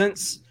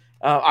presence.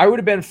 I would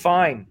have been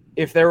fine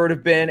if there would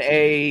have been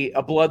a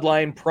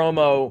Bloodline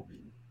promo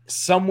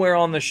somewhere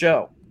on the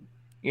show,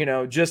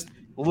 just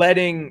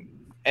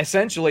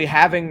essentially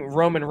having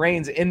Roman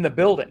Reigns in the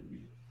building.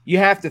 You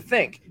have to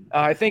think.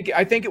 I think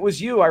it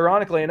was you,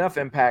 ironically enough,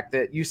 Impact,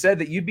 that you said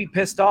that you'd be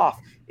pissed off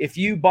if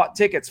you bought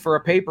tickets for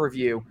a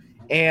pay-per-view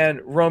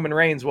and Roman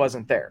Reigns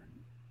wasn't there.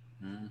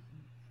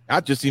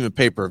 Not just even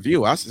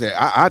pay-per-view. I said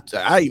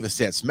I even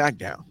said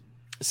SmackDown.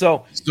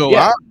 So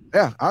yeah.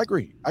 I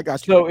agree. I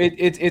got you. So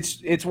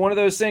it's one of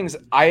those things.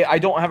 I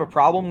don't have a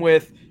problem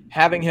with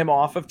having him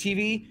off of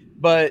TV,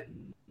 but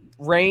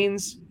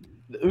Reigns,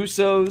 the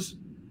Usos,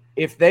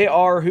 if they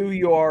are who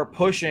you are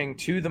pushing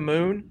to the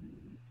moon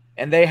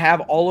and they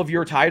have all of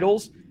your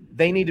titles,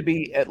 they need to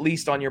be at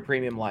least on your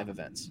premium live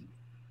events.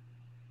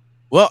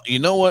 Well, you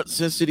know what,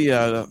 Sin City,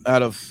 out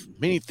of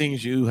many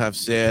things you have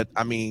said,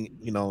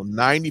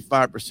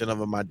 95% of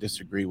them I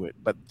disagree with.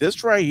 But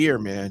this right here,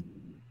 man,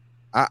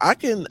 I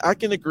can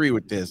agree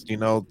with this. It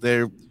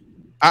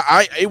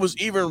was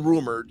even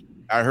rumored.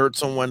 I heard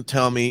someone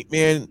tell me,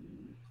 man,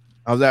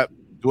 I was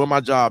doing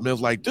my job, and it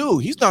was like,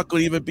 dude, he's not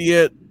going to even be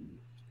at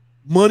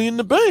Money in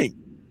the Bank.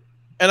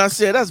 And I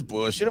said, that's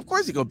bullshit. Of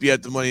course he's going to be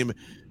at the Money in the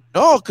Bank.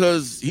 No,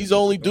 because he's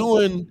only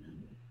doing,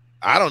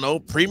 I don't know,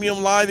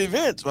 premium live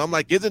events. I'm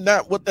like, isn't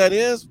that what that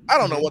is? I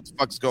don't know what the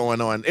fuck's going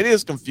on. It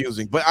is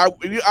confusing, but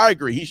I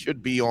agree. He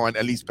should be on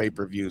at least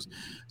pay-per-views.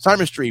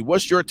 Simon Street,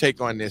 what's your take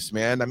on this,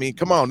 man? I mean,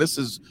 come on. This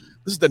is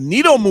the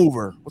needle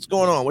mover. What's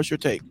going on? What's your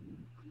take?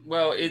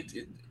 Well,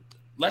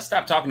 let's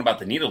stop talking about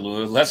the needle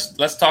mover.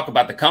 Let's talk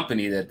about the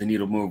company that the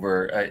needle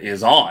mover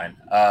is on.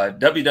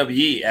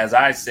 WWE, as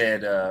I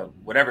said,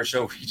 whatever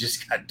show we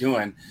just got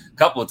doing a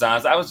couple of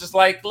times, I was just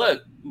like,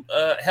 look,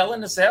 Hell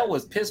in a Cell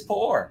was piss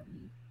poor.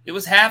 It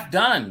was half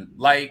done,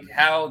 like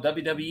how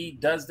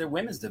WWE does their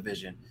women's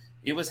division.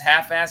 It was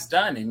half-assed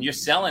done, and you're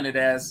selling it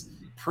as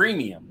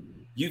premium.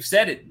 You've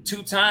said it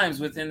 2 times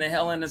within the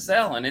Hell in a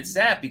Cell, and it's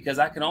sad because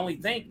I can only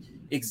think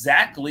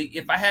exactly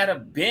if I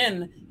had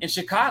been in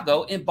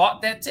Chicago and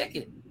bought that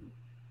ticket.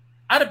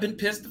 I'd have been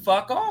pissed the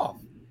fuck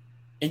off.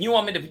 And you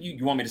want me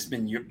to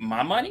spend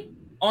my money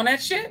on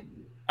that shit?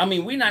 I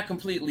mean, we're not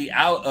completely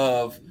out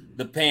of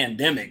the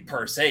pandemic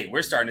per se.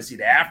 We're starting to see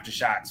the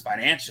aftershocks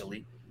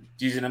financially.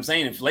 Do you see what I'm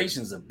saying?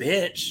 Inflation's a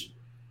bitch.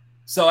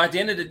 So at the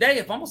end of the day,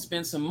 if I'm gonna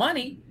spend some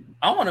money,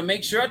 I want to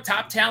make sure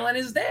top talent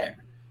is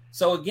there.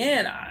 So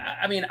again,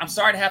 I mean, I'm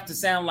sorry to have to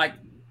sound like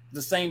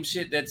the same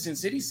shit that Sin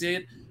City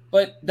said,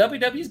 but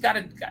WWE's got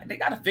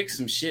to fix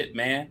some shit,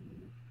 man.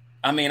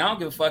 I mean, I don't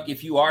give a fuck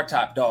if you are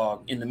top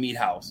dog in the meat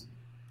house.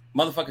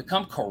 Motherfucker,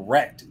 come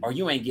correct, or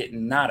you ain't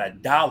getting not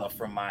 $1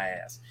 from my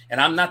ass. And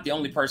I'm not the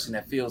only person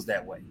that feels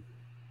that way.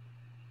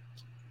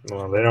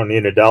 Well, they don't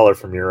need $1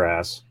 from your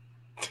ass.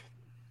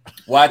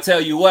 Well, I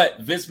tell you what,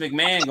 Vince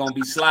McMahon gonna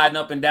be sliding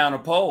up and down a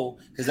pole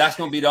because that's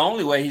gonna be the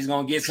only way he's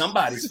gonna get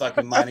somebody's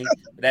fucking money.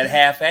 That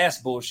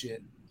half-ass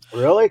bullshit.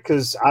 Really?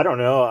 Because I don't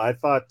know. I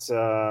thought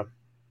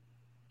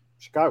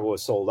Chicago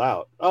was sold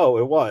out. Oh,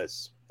 it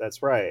was.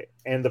 That's right.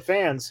 And the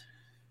fans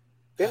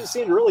didn't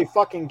seem to really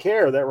fucking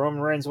care that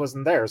Roman Reigns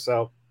wasn't there.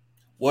 So,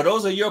 well,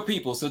 those are your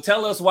people. So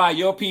tell us why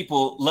your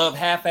people love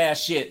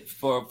half-ass shit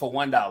for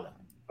 $1.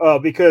 Oh,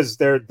 because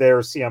they're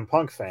CM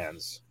Punk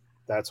fans.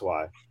 That's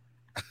why.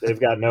 They've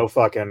got no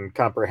fucking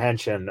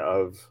comprehension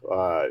of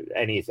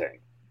anything.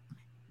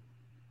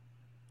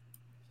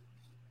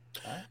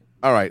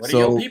 All right, what so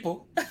are your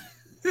people?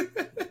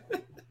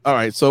 All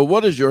right, so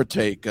what is your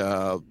take,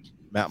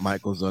 Matt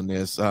Michaels, on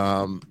this?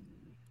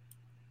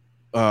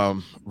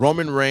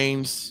 Roman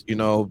Reigns, you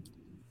know,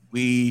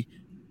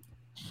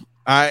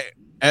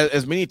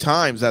 as many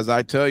times as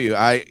I tell you,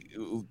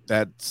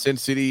 that Sin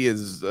City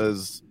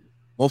is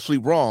mostly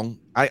wrong.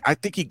 I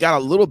think he got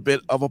a little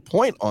bit of a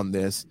point on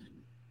this.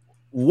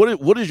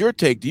 What is your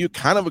take? Do you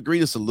kind of agree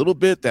this a little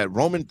bit that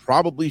Roman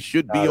probably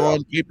should be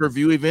on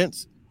pay-per-view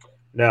events?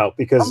 No,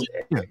 because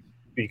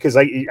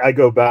I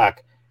go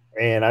back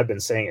and I've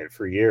been saying it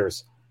for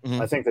years. Mm-hmm.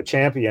 I think the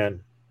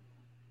champion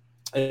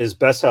is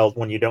best held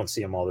when you don't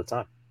see him all the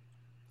time.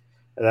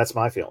 And that's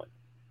my feeling.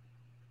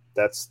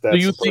 That's do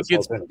you think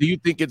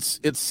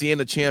it's seeing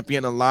the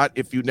champion a lot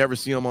if you never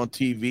see him on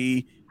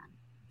TV,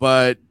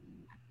 but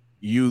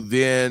you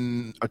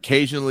then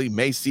occasionally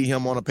may see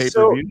him on a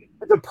pay-per-view?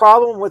 So the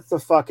problem with the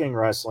fucking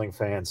wrestling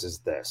fans is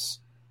this.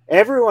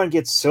 Everyone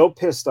gets so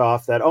pissed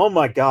off that, oh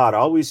my God,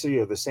 all we see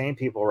are the same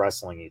people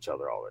wrestling each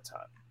other all the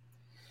time.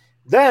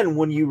 Then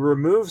when you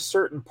remove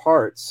certain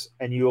parts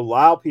and you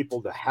allow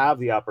people to have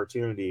the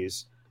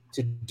opportunities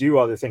to do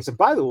other things. And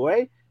by the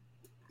way,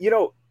 you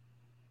know,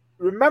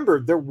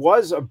 remember there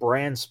was a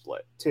brand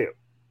split too.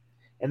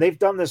 And they've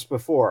done this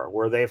before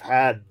where they've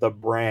had the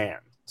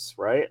brands,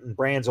 right? And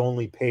brands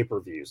only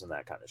pay-per-views and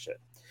that kind of shit.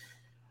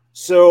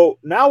 So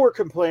now we're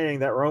complaining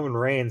that Roman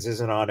Reigns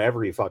isn't on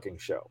every fucking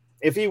show.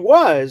 If he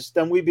was,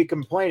 then we'd be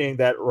complaining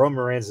that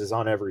Roman Reigns is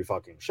on every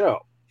fucking show.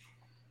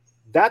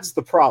 That's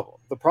the problem.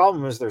 The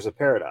problem is there's a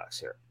paradox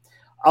here.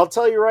 I'll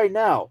tell you right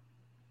now,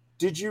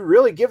 did you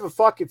really give a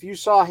fuck if you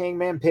saw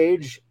Hangman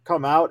Page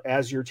come out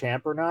as your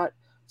champ or not?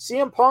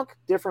 CM Punk,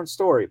 different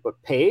story. But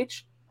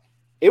Page,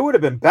 it would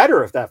have been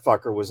better if that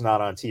fucker was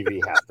not on TV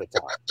half the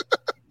time.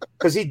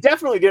 Because he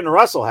definitely didn't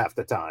wrestle half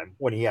the time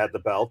when he had the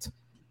belt.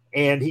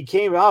 And he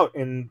came out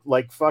in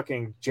like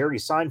fucking Jerry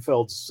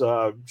Seinfeld's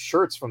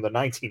shirts from the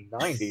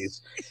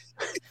 1990s.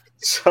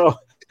 So,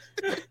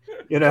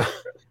 you know.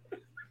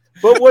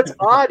 But what's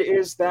odd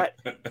is that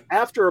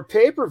after a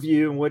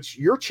pay-per-view in which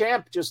your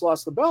champ just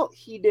lost the belt,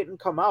 he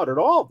didn't come out at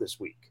all this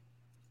week.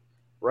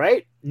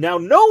 Right? Now,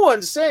 no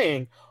one's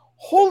saying,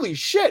 holy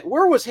shit,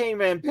 where was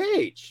Hangman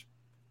Page?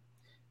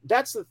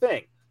 That's the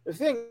thing. The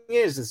thing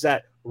is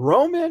that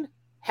Roman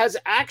has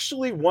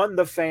actually won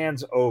the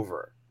fans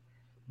over.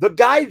 The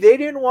guy they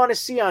didn't want to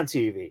see on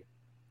TV.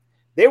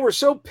 They were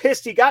so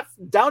pissed he got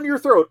down your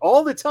throat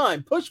all the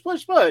time. Push,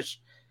 push, push.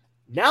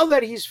 Now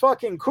that he's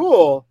fucking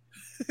cool,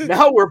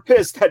 now we're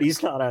pissed that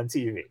he's not on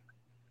TV.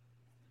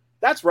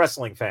 That's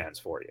wrestling fans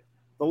for you.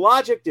 The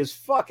logic is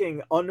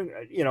fucking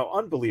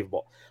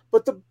unbelievable.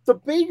 But the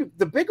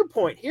bigger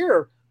point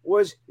here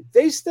was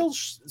they still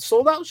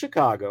sold out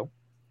Chicago.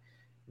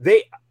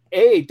 They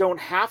don't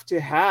have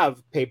to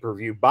have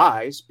pay-per-view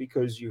buys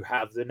because you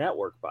have the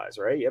network buys,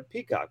 right? You have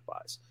Peacock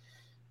buys.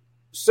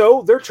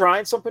 So they're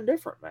trying something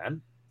different,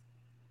 man.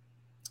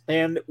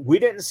 And we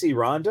didn't see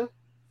Ronda.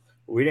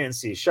 We didn't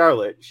see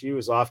Charlotte. She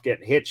was off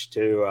getting hitched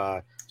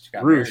to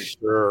Roosh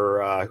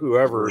or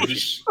whoever.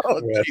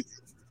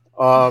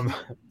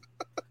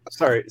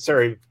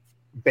 Sorry,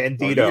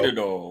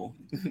 Bandito.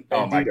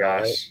 Oh my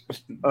gosh.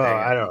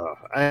 I don't know.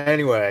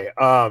 Anyway,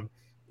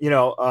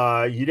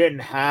 you didn't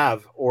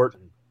have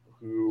Orton,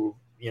 who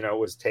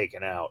was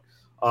taken out.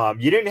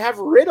 You didn't have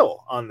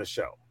Riddle on the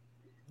show.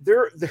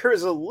 There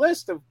is a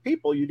list of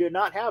people you did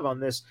not have on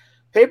this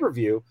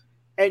pay-per-view,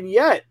 and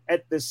yet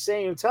at the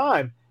same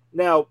time,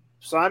 now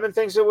Simon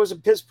thinks it was a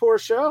piss poor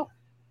show.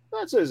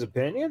 That's his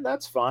opinion.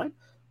 That's fine.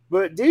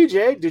 But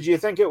DJ, did you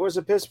think it was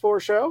a piss poor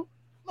show?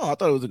 No, I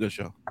thought it was a good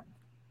show.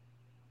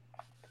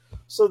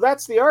 So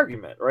that's the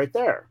argument right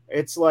there.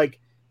 It's like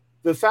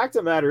the fact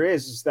of the matter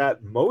is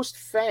that most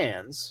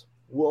fans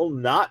will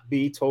not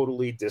be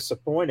totally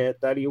disappointed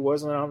that he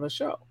wasn't on the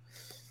show.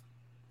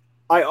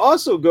 I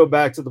also go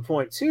back to the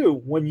point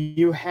too, when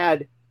you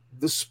had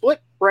the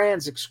split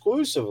brands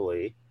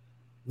exclusively,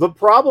 The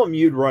problem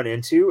you'd run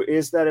into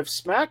is that if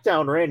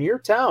SmackDown ran your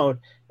town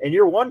and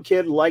your one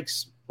kid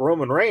likes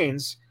Roman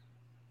Reigns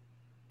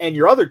and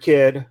your other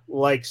kid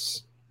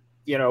likes,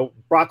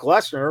 Brock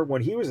Lesnar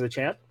when he was the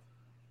champ,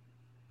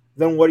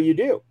 then what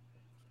do?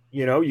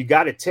 You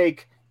got to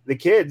take the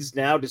kids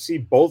now to see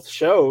both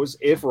shows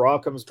if Raw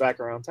comes back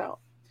around town.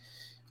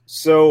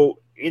 So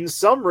in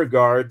some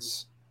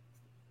regards,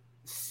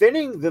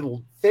 thinning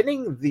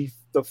the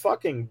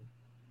fucking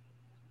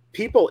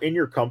people in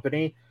your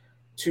company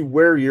to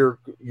where you're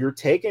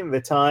taking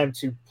the time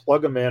to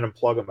plug them in and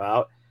plug them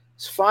out,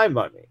 it's fine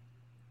by me.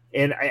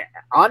 And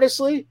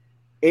honestly,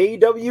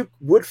 AEW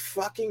would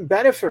fucking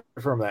benefit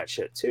from that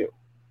shit too,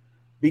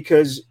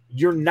 because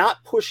you're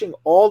not pushing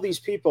all these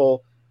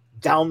people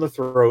down the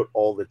throat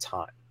all the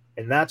time.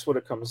 And that's what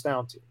it comes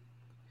down to.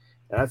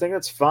 And I think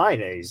that's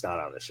fine that he's not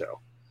on the show.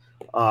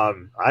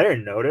 I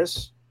didn't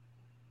notice,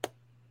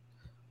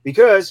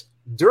 because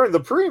during the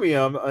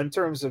premium, in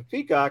terms of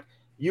Peacock,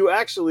 you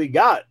actually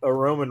got a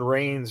Roman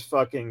Reigns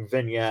fucking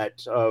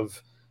vignette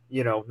of,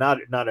 not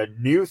a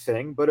new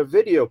thing, but a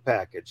video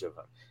package of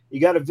him. You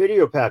got a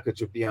video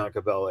package of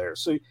Bianca Belair.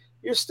 So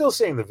you're still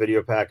seeing the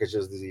video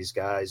packages of these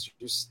guys.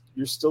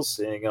 You're still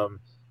seeing them,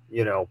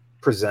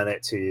 present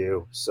it to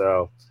you.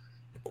 So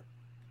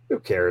who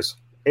cares?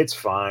 It's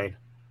fine.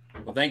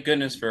 Well, thank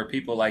goodness for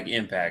people like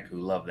Impact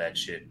who love that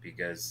shit,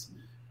 because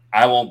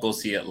I won't go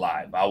see it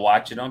live. I'll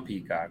watch it on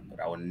Peacock, but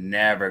I will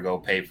never go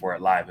pay for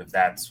it live if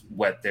that's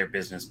what their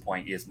business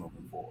point is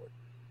moving forward.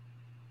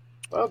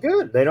 Well,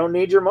 good. They don't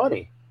need your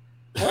money.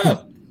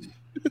 Well,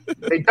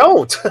 they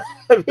don't.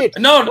 I mean,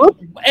 no, look,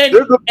 and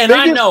biggest,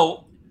 I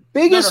know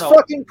biggest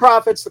fucking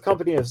profits the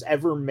company has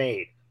ever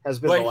made has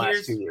been the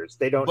last 2 years.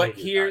 They don't. But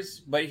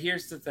here's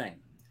the thing: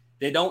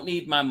 they don't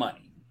need my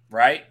money,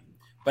 right?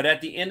 But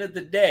at the end of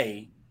the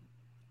day,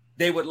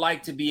 they would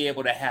like to be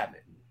able to have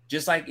it.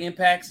 Just like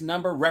Impact's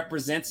number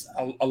represents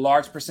a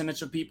large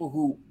percentage of people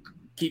who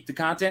keep the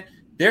content,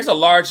 there's a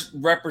large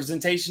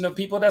representation of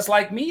people that's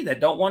like me that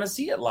don't want to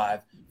see it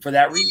live for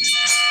that reason.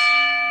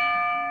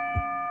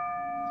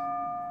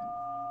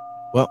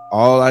 Well,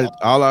 all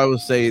I will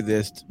say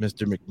this,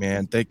 Mr.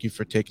 McMahon, thank you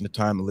for taking the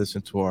time to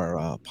listen to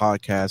our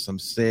podcast. I'm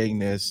saying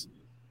this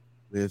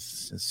with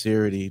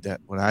sincerity that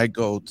when I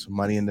go to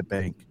Money in the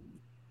Bank,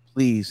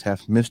 please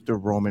have Mr.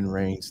 Roman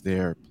Reigns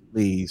there,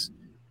 please.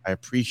 I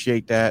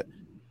appreciate that,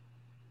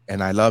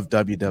 and I love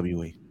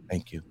WWE.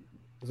 Thank you.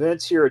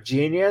 Vince, you're a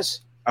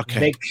genius. Okay.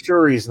 Make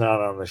sure he's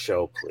not on the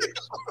show, please.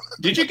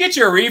 Did you get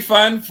your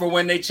refund for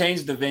when they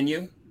changed the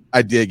venue?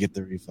 I did get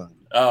the refund.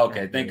 Oh,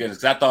 okay. Thank goodness.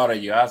 'Cause I thought of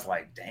you. I was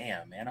like,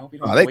 damn, man. I hope you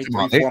don't wait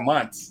 3-4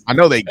 months. I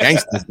know they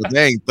gangsters, but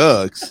they ain't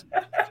thugs.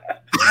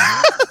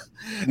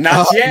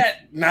 Not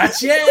yet. Not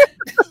yet.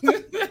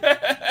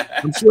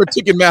 I'm sure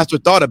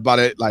Ticketmaster thought about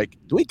it. Like,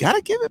 do we got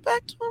to give it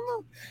back to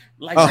him?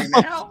 Like right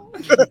now?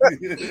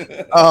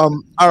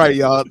 All right,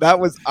 y'all. That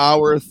was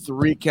our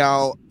 3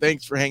 count.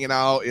 Thanks for hanging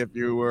out. If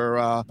you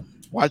were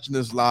watching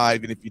this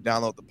live and if you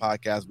download the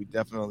podcast, we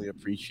definitely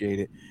appreciate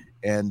it.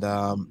 And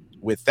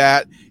with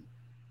that,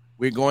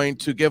 we're going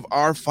to give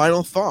our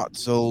final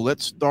thoughts. So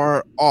let's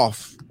start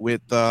off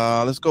with,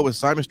 let's go with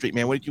Simon Street,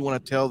 man. What did you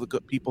want to tell the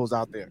good peoples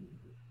out there?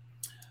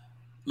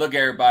 Look,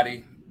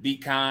 everybody, be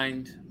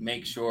kind.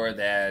 Make sure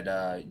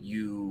that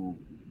you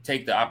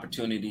take the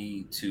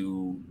opportunity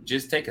to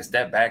just take a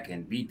step back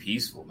and be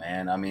peaceful,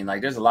 man. I mean,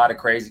 like, there's a lot of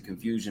crazy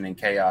confusion and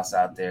chaos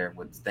out there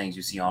with things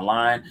you see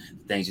online,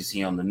 things you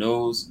see on the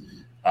news.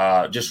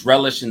 Just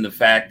relish in the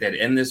fact that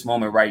in this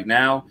moment right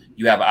now,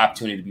 you have an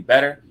opportunity to be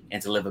better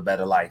and to live a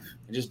better life.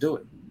 And just do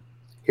it.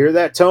 Hear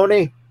that,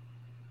 Tony?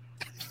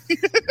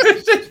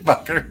 Just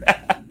fucker.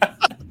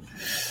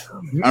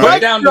 Put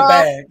down the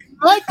bag.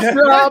 Mic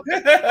drop.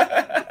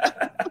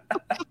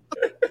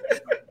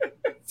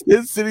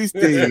 City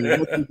Steve,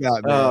 what you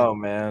got, man? Oh,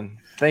 man.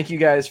 Thank you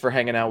guys for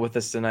hanging out with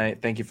us tonight.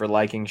 Thank you for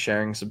liking,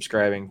 sharing,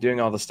 subscribing, doing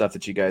all the stuff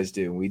that you guys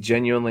do. We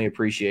genuinely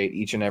appreciate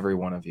each and every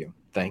one of you.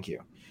 Thank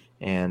you.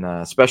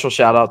 And special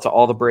shout out to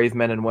all the brave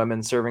men and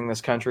women serving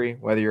this country,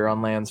 whether you're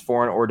on lands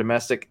foreign or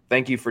domestic.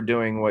 Thank you for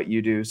doing what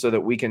you do so that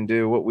we can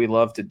do what we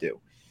love to do.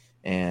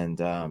 And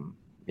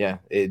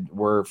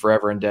we're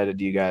forever indebted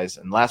to you guys.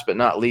 And last but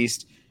not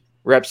least,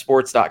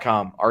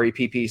 repsports.com,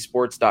 REPP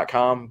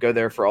sports.com. Go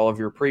there for all of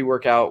your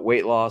pre-workout,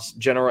 weight loss,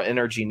 general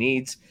energy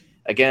needs.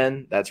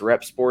 Again, that's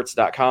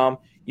repsports.com.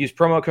 Use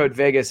promo code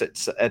Vegas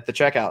at the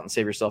checkout and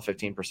save yourself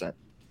 15%.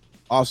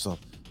 Awesome.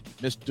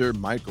 Mr.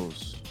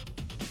 Michaels.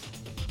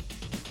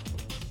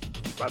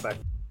 Bye-bye.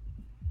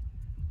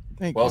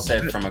 Well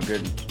said from a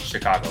good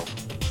Chicago.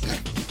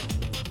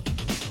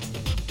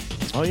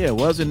 Oh yeah, it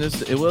was in his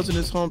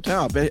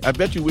hometown. I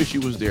bet you wish you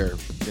was there,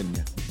 didn't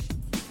you?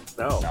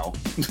 No.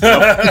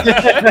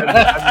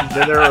 I've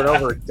been there in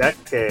over a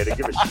decade. I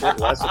give a shit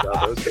less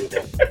about those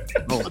people.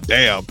 Oh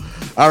damn!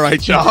 All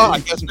right, y'all. I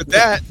guess with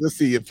that, we'll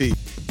see you, Pete.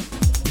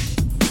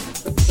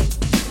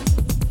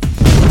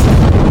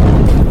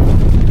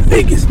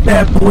 Vegas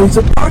Bad Boys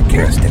of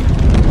Podcasting.